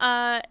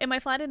 in my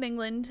flat in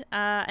England,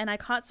 and I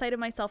caught sight of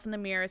myself in the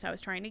mirror as I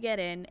was trying to get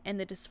in, and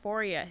the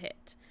dysphoria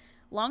hit.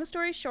 Long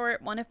story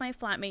short, one of my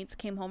flatmates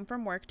came home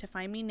from work to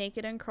find me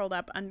naked and curled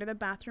up under the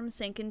bathroom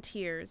sink in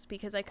tears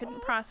because I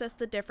couldn't process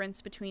the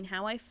difference between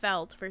how I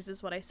felt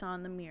versus what I saw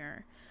in the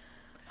mirror.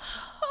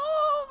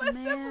 Oh, my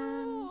Man.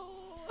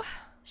 Sebbu.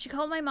 She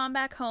called my mom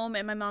back home,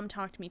 and my mom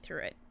talked me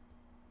through it.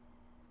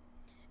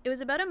 It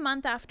was about a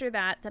month after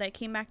that I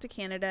came back to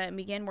Canada and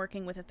began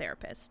working with a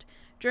therapist.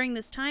 During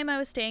this time, I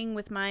was staying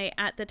with my,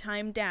 at the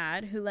time,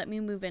 dad, who let me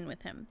move in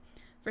with him.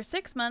 For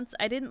 6 months,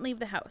 I didn't leave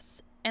the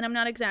house, and I'm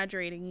not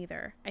exaggerating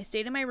either. I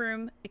stayed in my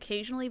room,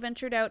 occasionally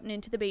ventured out and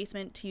into the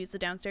basement to use the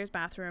downstairs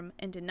bathroom,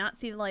 and did not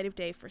see the light of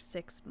day for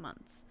 6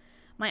 months.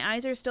 My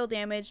eyes are still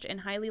damaged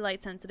and highly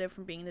light sensitive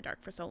from being in the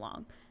dark for so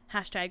long.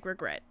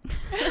 #regret.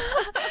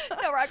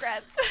 No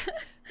regrets.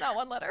 Not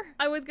one letter.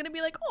 I was going to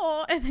be like,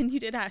 oh, and then you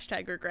did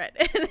 #regret.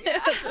 And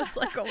it was just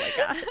like, oh my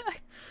God.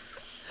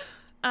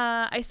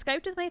 I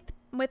Skyped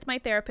with my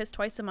therapist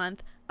twice a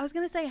month. I was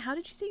going to say, how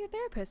did you see your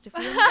therapist if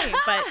you didn't pay?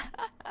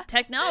 But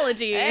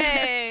technology.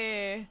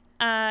 Hey.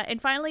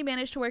 And finally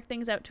managed to work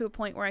things out to a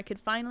point where I could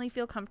finally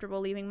feel comfortable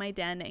leaving my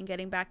den and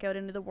getting back out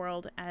into the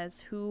world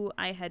as who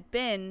I had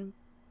been.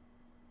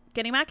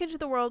 Getting back into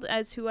the world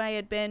as who I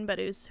had been, but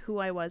is who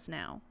I was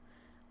now.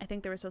 I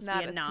think there was supposed to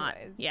be a not.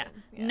 Yeah.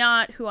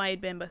 Not who I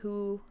had been, but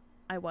who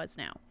I was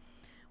now.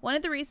 One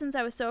of the reasons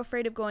I was so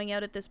afraid of going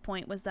out at this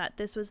point was that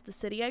this was the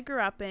city I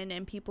grew up in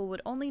and people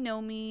would only know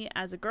me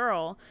as a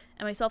girl,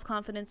 and my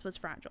self-confidence was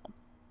fragile.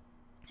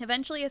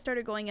 Eventually, I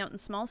started going out in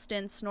small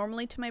stints,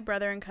 normally to my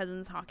brother and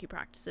cousin's hockey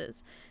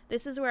practices.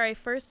 This is where I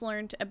first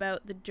learned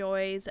about the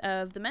joys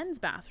of the men's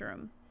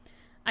bathroom.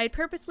 I had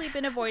purposely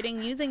been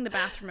avoiding using the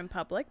bathroom in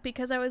public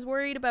because I was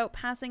worried about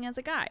passing as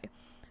a guy.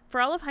 For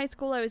all of high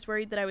school, I was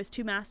worried that I was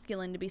too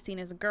masculine to be seen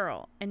as a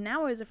girl, and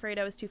now I was afraid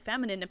I was too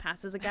feminine to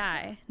pass as a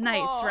guy.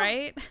 Nice,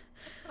 Aww.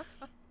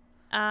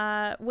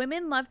 right?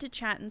 Women love to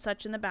chat and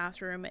such in the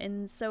bathroom,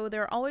 and so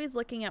they're always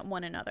looking at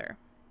one another.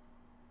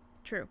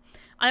 True.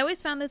 I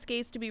always found this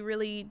gaze to be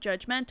really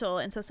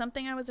judgmental, and so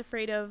something I was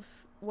afraid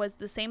of was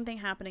the same thing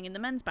happening in the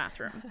men's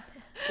bathroom.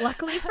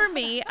 Luckily for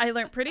me, I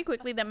learned pretty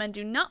quickly that men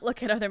do not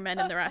look at other men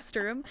in the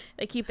restroom.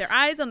 They keep their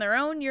eyes on their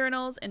own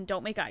urinals and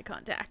don't make eye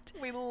contact.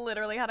 We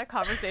literally had a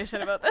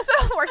conversation about this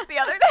at work the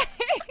other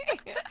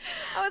day.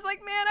 I was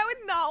like, man, I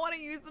would not want to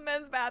use the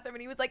men's bathroom.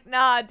 And he was like,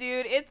 nah,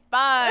 dude, it's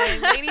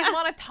fine. Ladies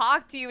want to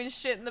talk to you and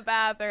shit in the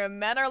bathroom.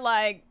 Men are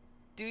like,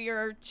 do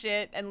your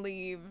shit and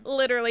leave.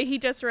 Literally, he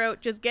just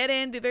wrote, just get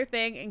in, do their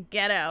thing, and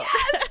get out.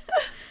 Yes!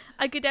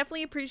 I could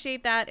definitely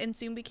appreciate that and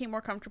soon became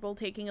more comfortable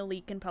taking a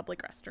leak in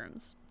public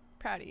restrooms.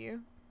 Proud of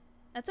you.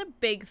 That's a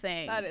big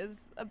thing. That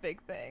is a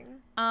big thing.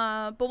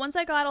 But once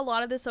I got a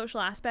lot of the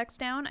social aspects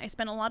down, I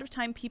spent a lot of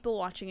time people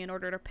watching in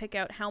order to pick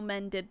out how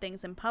men did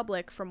things in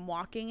public, from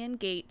walking and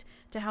gait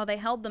to how they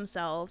held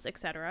themselves,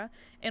 etc.,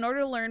 in order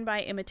to learn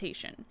by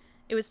imitation.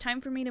 It was time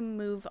for me to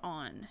move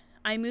on.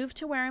 I moved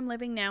to where I'm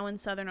living now in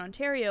Southern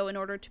Ontario in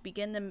order to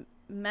begin the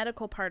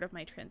medical part of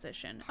my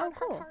transition.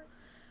 Cool.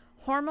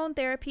 Hormone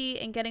therapy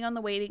and getting on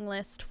the waiting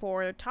list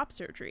for top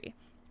surgery.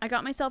 I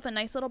got myself a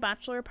nice little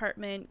bachelor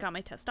apartment, got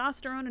my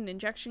testosterone and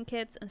injection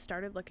kits, and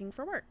started looking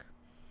for work.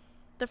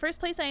 The first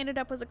place I ended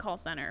up was a call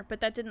center,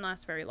 but that didn't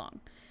last very long.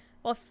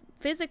 While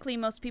physically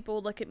most people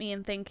would look at me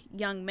and think,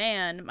 young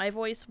man, my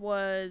voice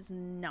was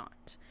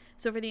not.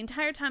 So for the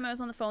entire time I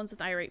was on the phones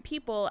with irate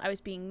people, I was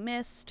being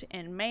missed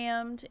and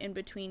ma'amed in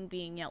between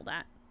being yelled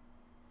at.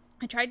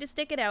 I tried to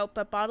stick it out,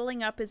 but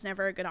bottling up is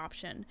never a good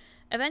option.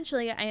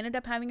 Eventually, I ended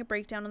up having a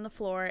breakdown on the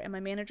floor, and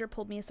my manager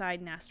pulled me aside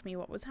and asked me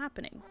what was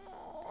happening.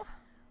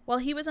 While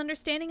he was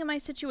understanding of my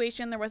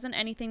situation, there wasn't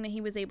anything that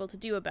he was able to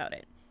do about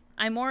it.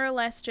 I more or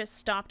less just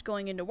stopped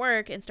going into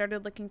work and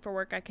started looking for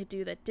work I could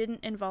do that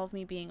didn't involve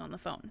me being on the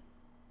phone.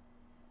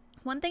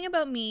 One thing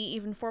about me,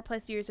 even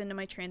 4+ years into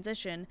my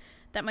transition,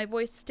 that my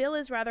voice still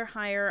is rather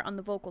higher on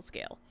the vocal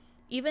scale.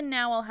 Even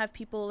now, I'll have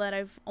people that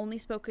I've only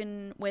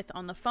spoken with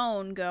on the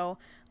phone go,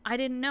 I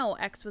didn't know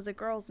X was a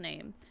girl's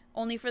name,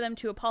 only for them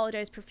to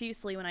apologize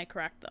profusely when I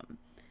correct them.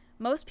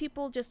 Most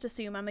people just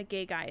assume I'm a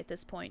gay guy at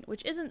this point,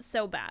 which isn't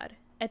so bad.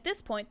 At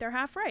this point, they're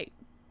half right.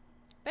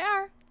 They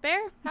are.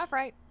 Fair? Half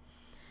right.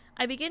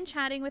 I began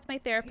chatting with my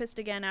therapist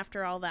again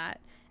after all that,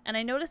 and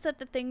I noticed that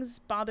the things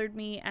bothered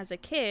me as a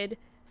kid,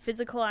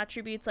 physical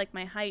attributes like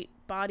my height,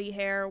 body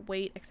hair,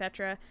 weight,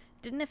 etc.,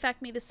 didn't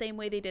affect me the same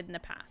way they did in the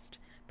past.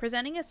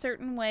 Presenting a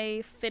certain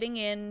way, fitting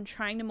in,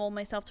 trying to mold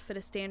myself to fit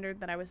a standard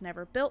that I was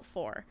never built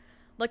for.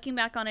 Looking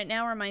back on it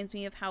now reminds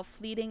me of how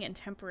fleeting and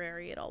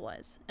temporary it all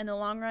was. In the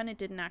long run, it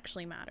didn't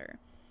actually matter.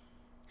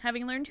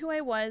 Having learned who I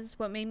was,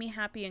 what made me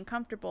happy and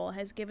comfortable,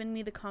 has given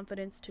me the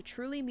confidence to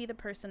truly be the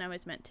person I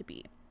was meant to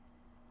be.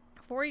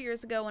 4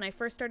 years ago, when I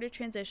first started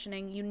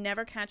transitioning, you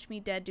never catch me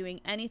dead doing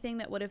anything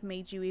that would have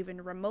made you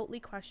even remotely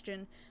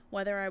question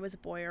whether I was a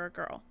boy or a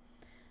girl.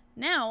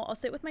 Now, I'll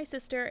sit with my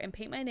sister and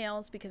paint my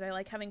nails because I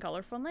like having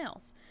colorful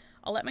nails.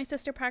 I'll let my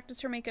sister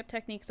practice her makeup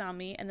techniques on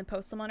me and then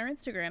post them on her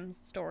Instagram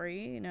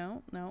story.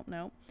 No.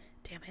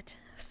 Damn it.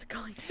 It's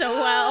going so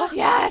well.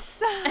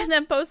 Yes! And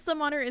then post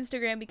them on her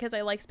Instagram because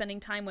I like spending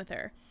time with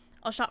her.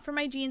 I'll shop for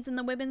my jeans in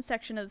the women's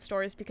section of the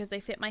stores because they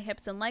fit my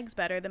hips and legs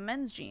better than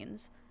men's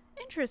jeans.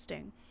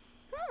 Interesting.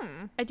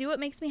 I do what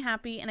makes me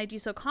happy, and I do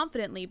so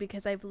confidently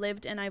because I've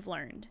lived and I've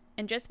learned.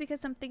 And just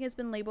because something has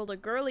been labeled a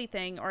girly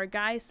thing or a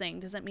guy's thing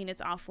doesn't mean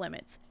it's off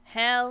limits.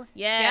 Hell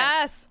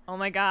yes. Oh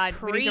my God.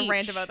 We need to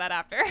rant Preach. about that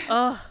after.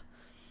 Ugh.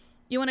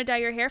 You want to dye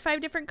your hair 5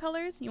 different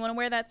colors? You want to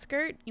wear that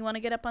skirt? You want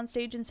to get up on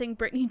stage and sing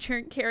Britney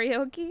Jerk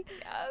karaoke?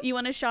 Yes. You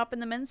want to shop in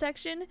the men's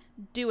section?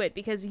 Do it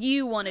because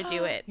you want to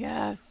do it.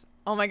 Yes.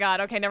 Oh my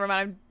God. Okay, never mind.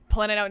 I'm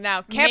pulling it out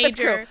now. Campus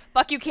crew.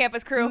 Fuck you,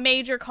 campus crew.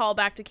 Major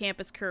callback to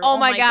campus crew. Oh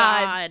my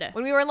God.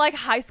 When we were in like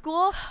high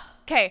school.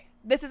 Okay,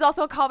 this is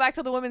also a callback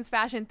to the women's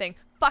fashion thing.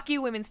 Fuck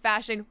you, women's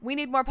fashion. We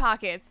need more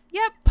pockets.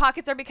 Yep.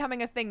 Pockets are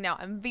becoming a thing now.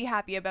 I'm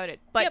happy about it.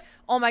 But Yep.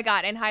 Oh my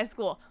God, in high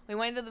school, we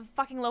went to the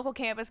fucking local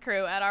campus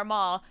crew at our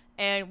mall,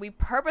 and we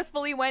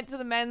purposefully went to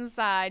the men's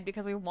side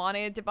because we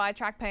wanted to buy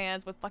track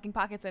pants with fucking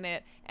pockets in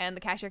it. And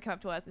the cashier came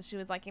up to us and she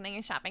was like, you know,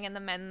 you're shopping in the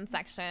men's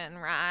section,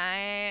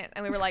 right?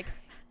 And we were like,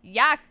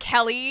 yeah,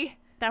 Kelly.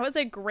 That was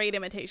a great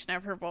imitation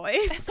of her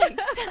voice.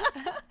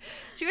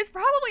 She was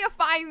probably a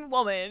fine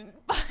woman,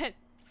 but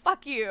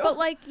fuck you. But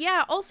like,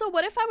 yeah, also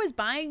what if I was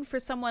buying for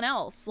someone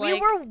else? Like, we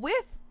were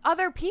with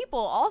other people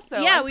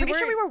also. Yeah, I'm pretty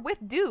sure we were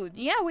with dudes.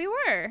 Yeah, we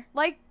were.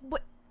 Like,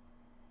 what?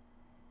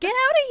 Get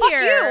out of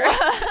here.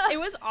 You. It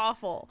was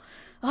awful.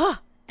 Ugh.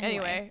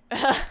 Anyway.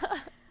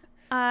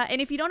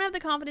 And if you don't have the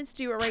confidence to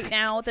do it right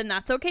now, then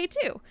that's okay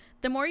too.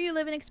 The more you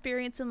live and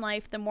experience in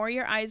life, the more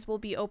your eyes will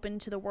be open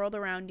to the world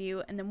around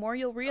you, and the more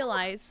you'll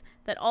realize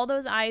that all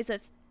those eyes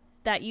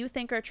that you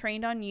think are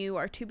trained on you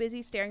are too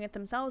busy staring at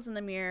themselves in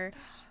the mirror,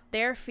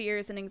 their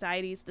fears and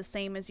anxieties the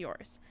same as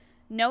yours.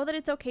 Know that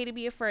it's okay to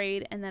be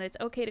afraid and that it's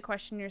okay to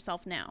question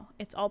yourself now.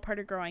 It's all part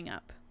of growing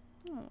up.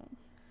 Oh.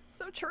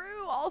 So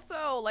true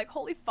also. Like,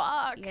 holy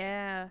fuck.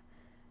 Yeah.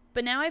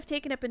 But now I've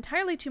taken up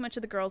entirely too much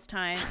of the girls'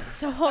 time,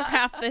 so we'll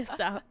wrap this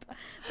up.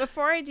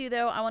 Before I do,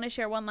 though, I want to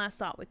share one last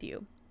thought with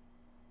you.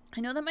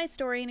 I know that my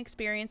story and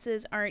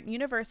experiences aren't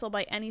universal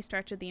by any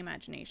stretch of the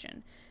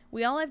imagination.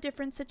 We all have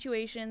different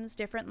situations,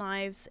 different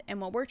lives, and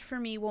what worked for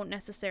me won't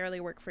necessarily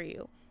work for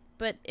you.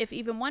 But if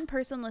even one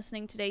person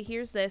listening today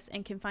hears this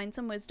and can find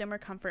some wisdom or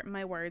comfort in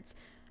my words,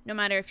 no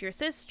matter if you're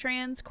cis,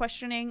 trans,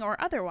 questioning, or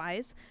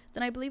otherwise,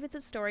 then I believe it's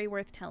a story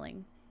worth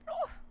telling.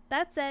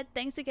 That said,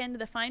 thanks again to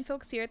the fine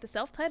folks here at the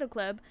Self-Titled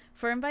Club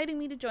for inviting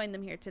me to join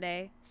them here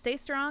today. Stay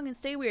strong and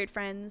stay weird,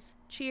 friends.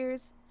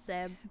 Cheers,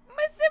 Seb.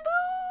 My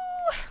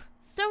Sebbu!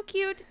 So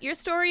cute. Your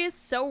story is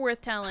so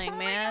worth telling,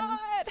 man. My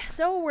God.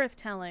 So worth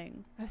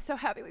telling. I'm so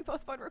happy we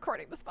postponed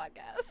recording this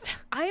podcast.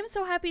 I am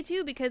so happy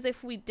too, because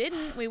if we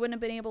didn't, we wouldn't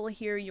have been able to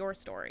hear your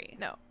story.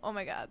 No. Oh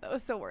my God. That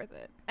was so worth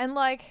it. And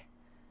like,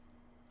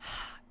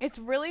 it's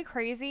really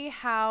crazy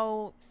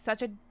how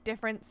such a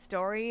different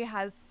story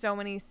has so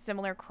many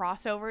similar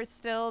crossovers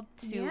still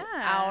to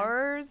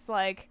ours.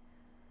 Like,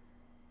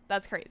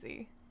 that's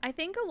crazy. I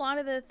think a lot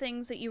of the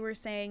things that you were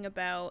saying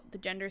about the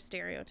gender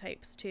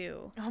stereotypes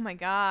too. Oh my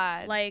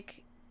God.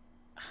 Like,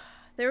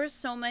 there were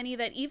so many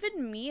that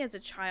even me as a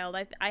child,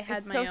 I had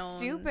it's my own. so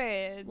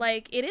stupid.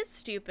 Like, it is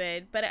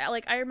stupid, but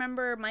I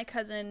remember my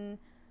cousin,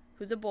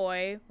 who's a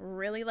boy,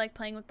 really liked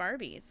playing with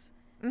Barbies.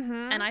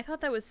 Mm-hmm. And I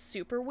thought that was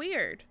super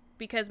weird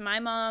because my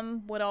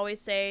mom would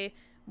always say,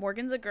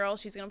 Morgan's a girl,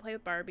 she's going to play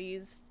with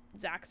Barbies.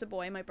 Zach's a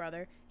boy, my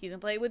brother, he's going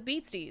to play with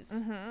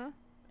Beasties. Mm-hmm.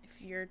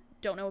 If you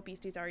don't know what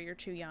Beasties are, you're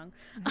too young.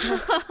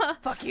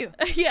 Fuck you.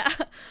 Yeah.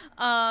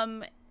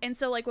 And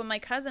so, like, when my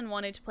cousin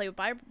wanted to play with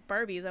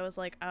Barbies, I was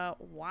like,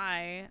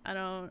 why? I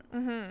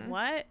don't,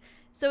 what?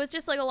 So it's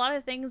just, like, a lot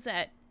of things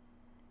that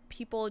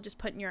people just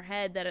put in your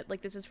head that,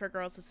 like, this is for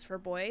girls, this is for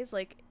boys.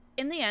 Like,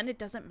 in the end, it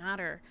doesn't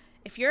matter.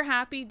 If you're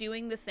happy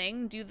doing the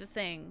thing, do the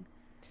thing.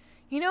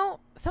 You know,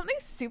 something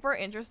super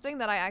interesting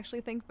that I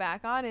actually think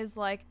back on is,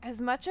 like,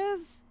 as much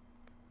as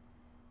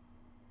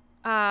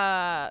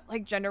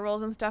like gender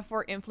roles and stuff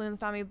were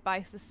influenced on me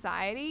by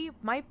society,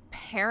 my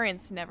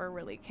parents never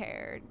really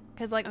cared.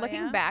 Because, like,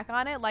 looking back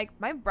on it, like,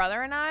 my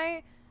brother and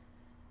I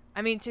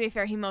mean, to be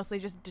fair, he mostly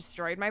just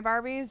destroyed my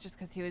Barbies just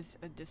because he was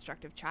a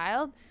destructive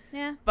child.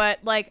 Yeah. But,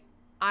 like,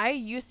 I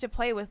used to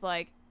play with,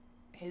 like,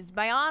 his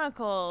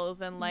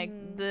Bionicles and,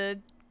 like, the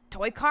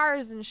toy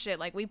cars and shit.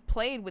 Like, we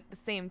played with the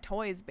same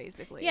toys,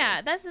 basically.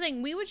 Yeah, that's the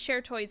thing. We would share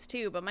toys,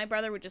 too, but my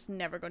brother would just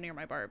never go near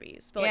my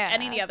Barbies. But, like,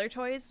 any of the other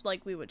toys,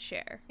 like, we would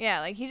share. Yeah,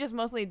 like, he just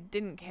mostly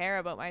didn't care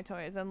about my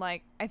toys. And,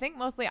 like, I think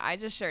mostly I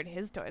just shared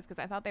his toys because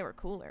I thought they were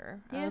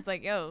cooler. Yeah. I was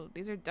like, yo,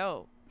 these are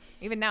dope.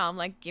 Even now, I'm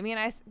like, give me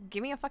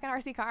a fucking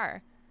RC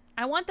car.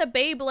 I want the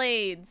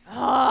Beyblades. Ugh.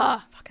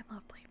 I fucking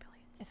love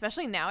Beyblades.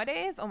 Especially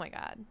nowadays. Oh, my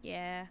God.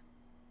 Yeah.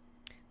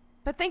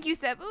 But thank you,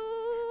 Sebbu.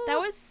 That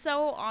was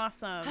so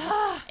awesome.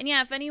 And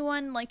yeah, if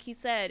anyone, like he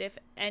said, if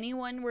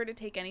anyone were to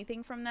take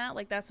anything from that,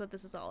 like, that's what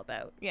this is all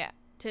about. Yeah.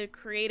 To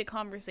create a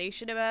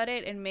conversation about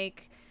it and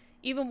make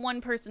even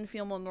one person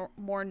feel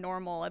more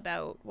normal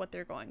about what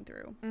they're going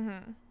through.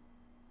 Mm-hmm.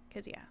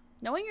 Because, yeah,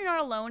 knowing you're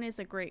not alone is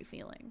a great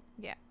feeling.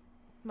 Yeah,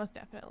 most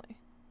definitely.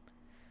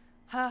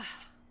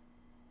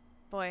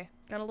 Boy.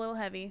 Got a little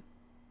heavy.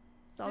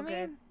 It's all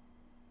good.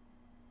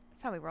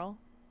 That's how we roll.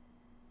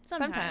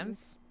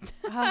 Sometimes.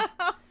 Oh,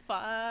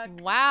 fuck.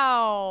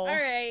 Wow. All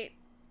right.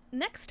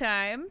 next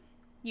time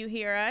you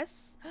hear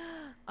us,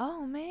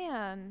 Oh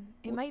man,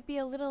 it might be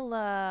a little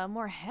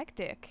more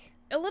hectic,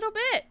 a little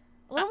bit.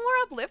 a little more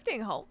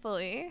uplifting,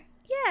 hopefully.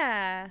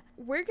 Yeah,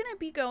 we're gonna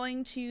be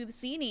going to the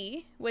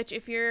CNE, which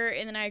if you're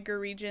in the Niagara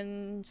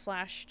region /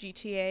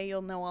 GTA,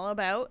 you'll know all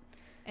about.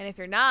 And if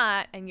you're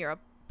not, and you're a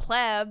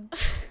pleb,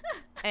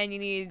 and you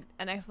need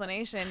an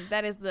explanation,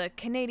 that is the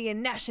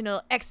Canadian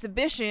National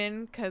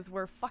Exhibition, because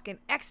we're fucking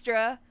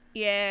extra.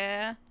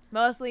 Yeah.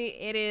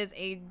 Mostly, it is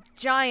a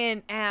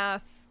giant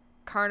ass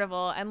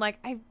carnival, and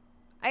like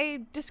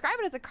I describe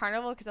it as a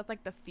carnival because that's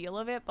like the feel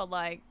of it, but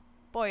like,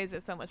 boy, is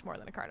it so much more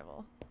than a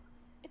carnival.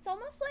 It's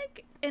almost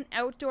like an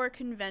outdoor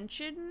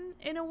convention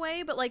in a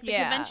way, but like the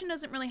Yeah. convention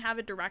doesn't really have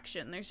a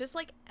direction. There's just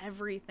like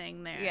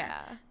everything there.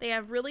 Yeah. They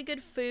have really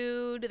good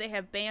food. They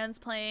have bands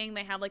playing.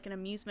 They have like an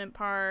amusement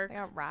park. They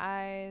got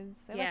rides.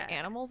 They have like Yeah.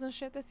 animals and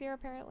shit this year,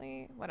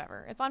 apparently.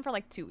 Whatever. It's on for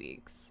like 2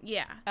 weeks.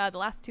 Yeah. The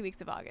last 2 weeks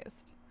of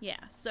August.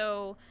 Yeah.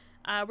 So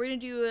we're going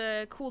to do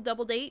a cool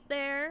double date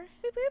there.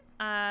 Boop,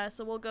 boop.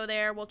 So we'll go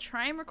there. We'll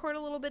try and record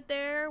a little bit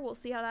there. We'll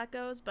see how that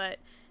goes. But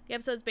the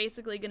episode's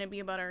basically going to be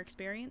about our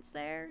experience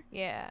there.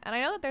 Yeah. And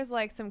I know that there's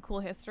like some cool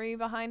history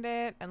behind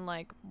it and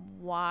like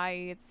why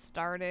it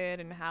started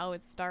and how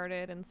it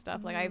started and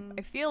stuff. Like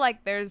I feel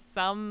like there's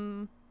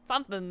something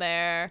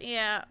there.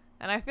 Yeah.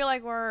 And I feel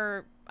like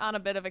we're on a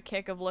bit of a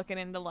kick of looking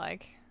into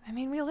like, I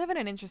mean, we live in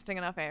an interesting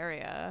enough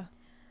area.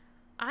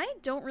 I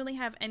don't really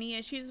have any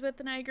issues with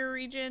the Niagara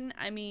region.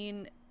 I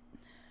mean,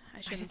 I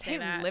shouldn't just say hate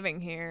that. living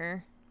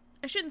here.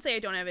 I shouldn't say I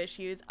don't have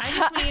issues. I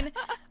just mean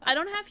I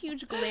don't have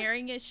huge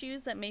glaring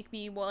issues that make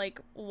me like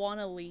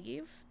want to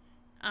leave.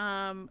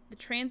 The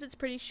transit's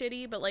pretty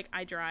shitty, but like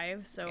I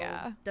drive, so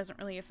it doesn't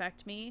really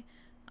affect me.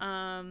 There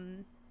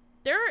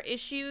are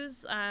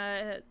issues,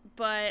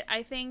 but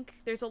I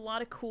think there's a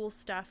lot of cool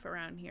stuff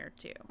around here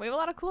too. We have a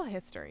lot of cool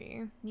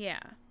history.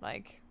 Yeah.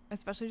 Like,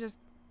 especially just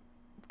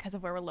because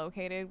of where we're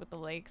located with the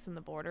lakes and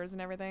the borders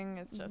and everything.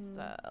 It's just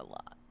a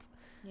lot.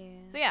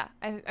 Yeah. So yeah,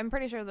 I'm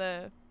pretty sure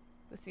the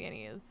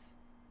CNE is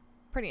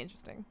pretty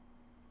interesting.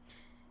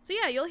 So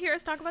yeah, you'll hear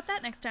us talk about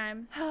that next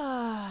time.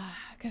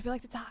 Because we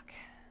like to talk.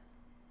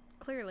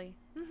 Clearly.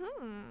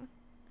 Mm-hmm.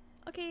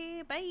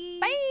 Okay, bye.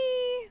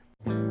 Bye!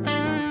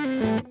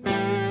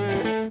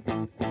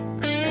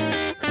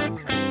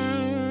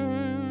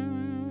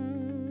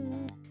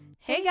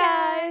 Hey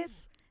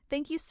guys!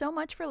 Thank you so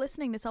much for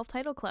listening to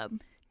Self-Titled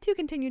Club. To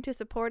continue to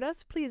support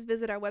us, please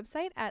visit our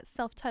website at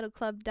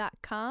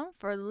selftitledclub.com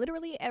for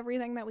literally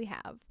everything that we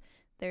have.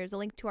 There's a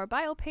link to our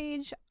bio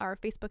page, our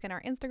Facebook and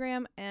our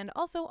Instagram, and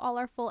also all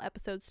our full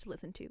episodes to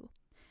listen to.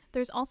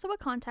 There's also a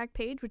contact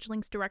page which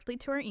links directly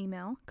to our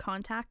email.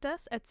 Contact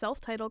us at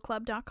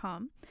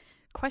selftitledclub.com.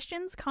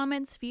 Questions,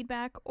 comments,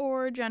 feedback,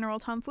 or general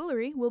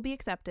tomfoolery will be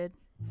accepted.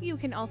 You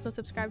can also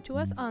subscribe to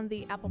us on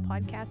the Apple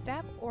Podcast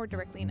app or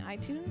directly in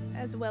iTunes,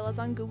 as well as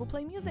on Google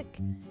Play Music.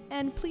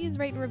 And please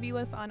rate and review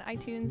us on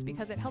iTunes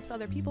because it helps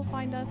other people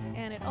find us,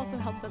 and it also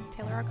helps us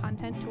tailor our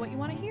content to what you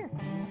want to hear.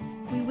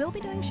 We will be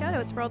doing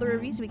shoutouts for all the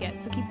reviews we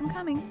get, so keep them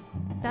coming.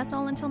 That's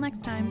all until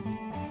next time.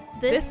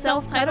 This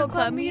Self-Titled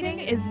Club meeting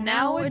is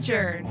now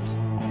adjourned.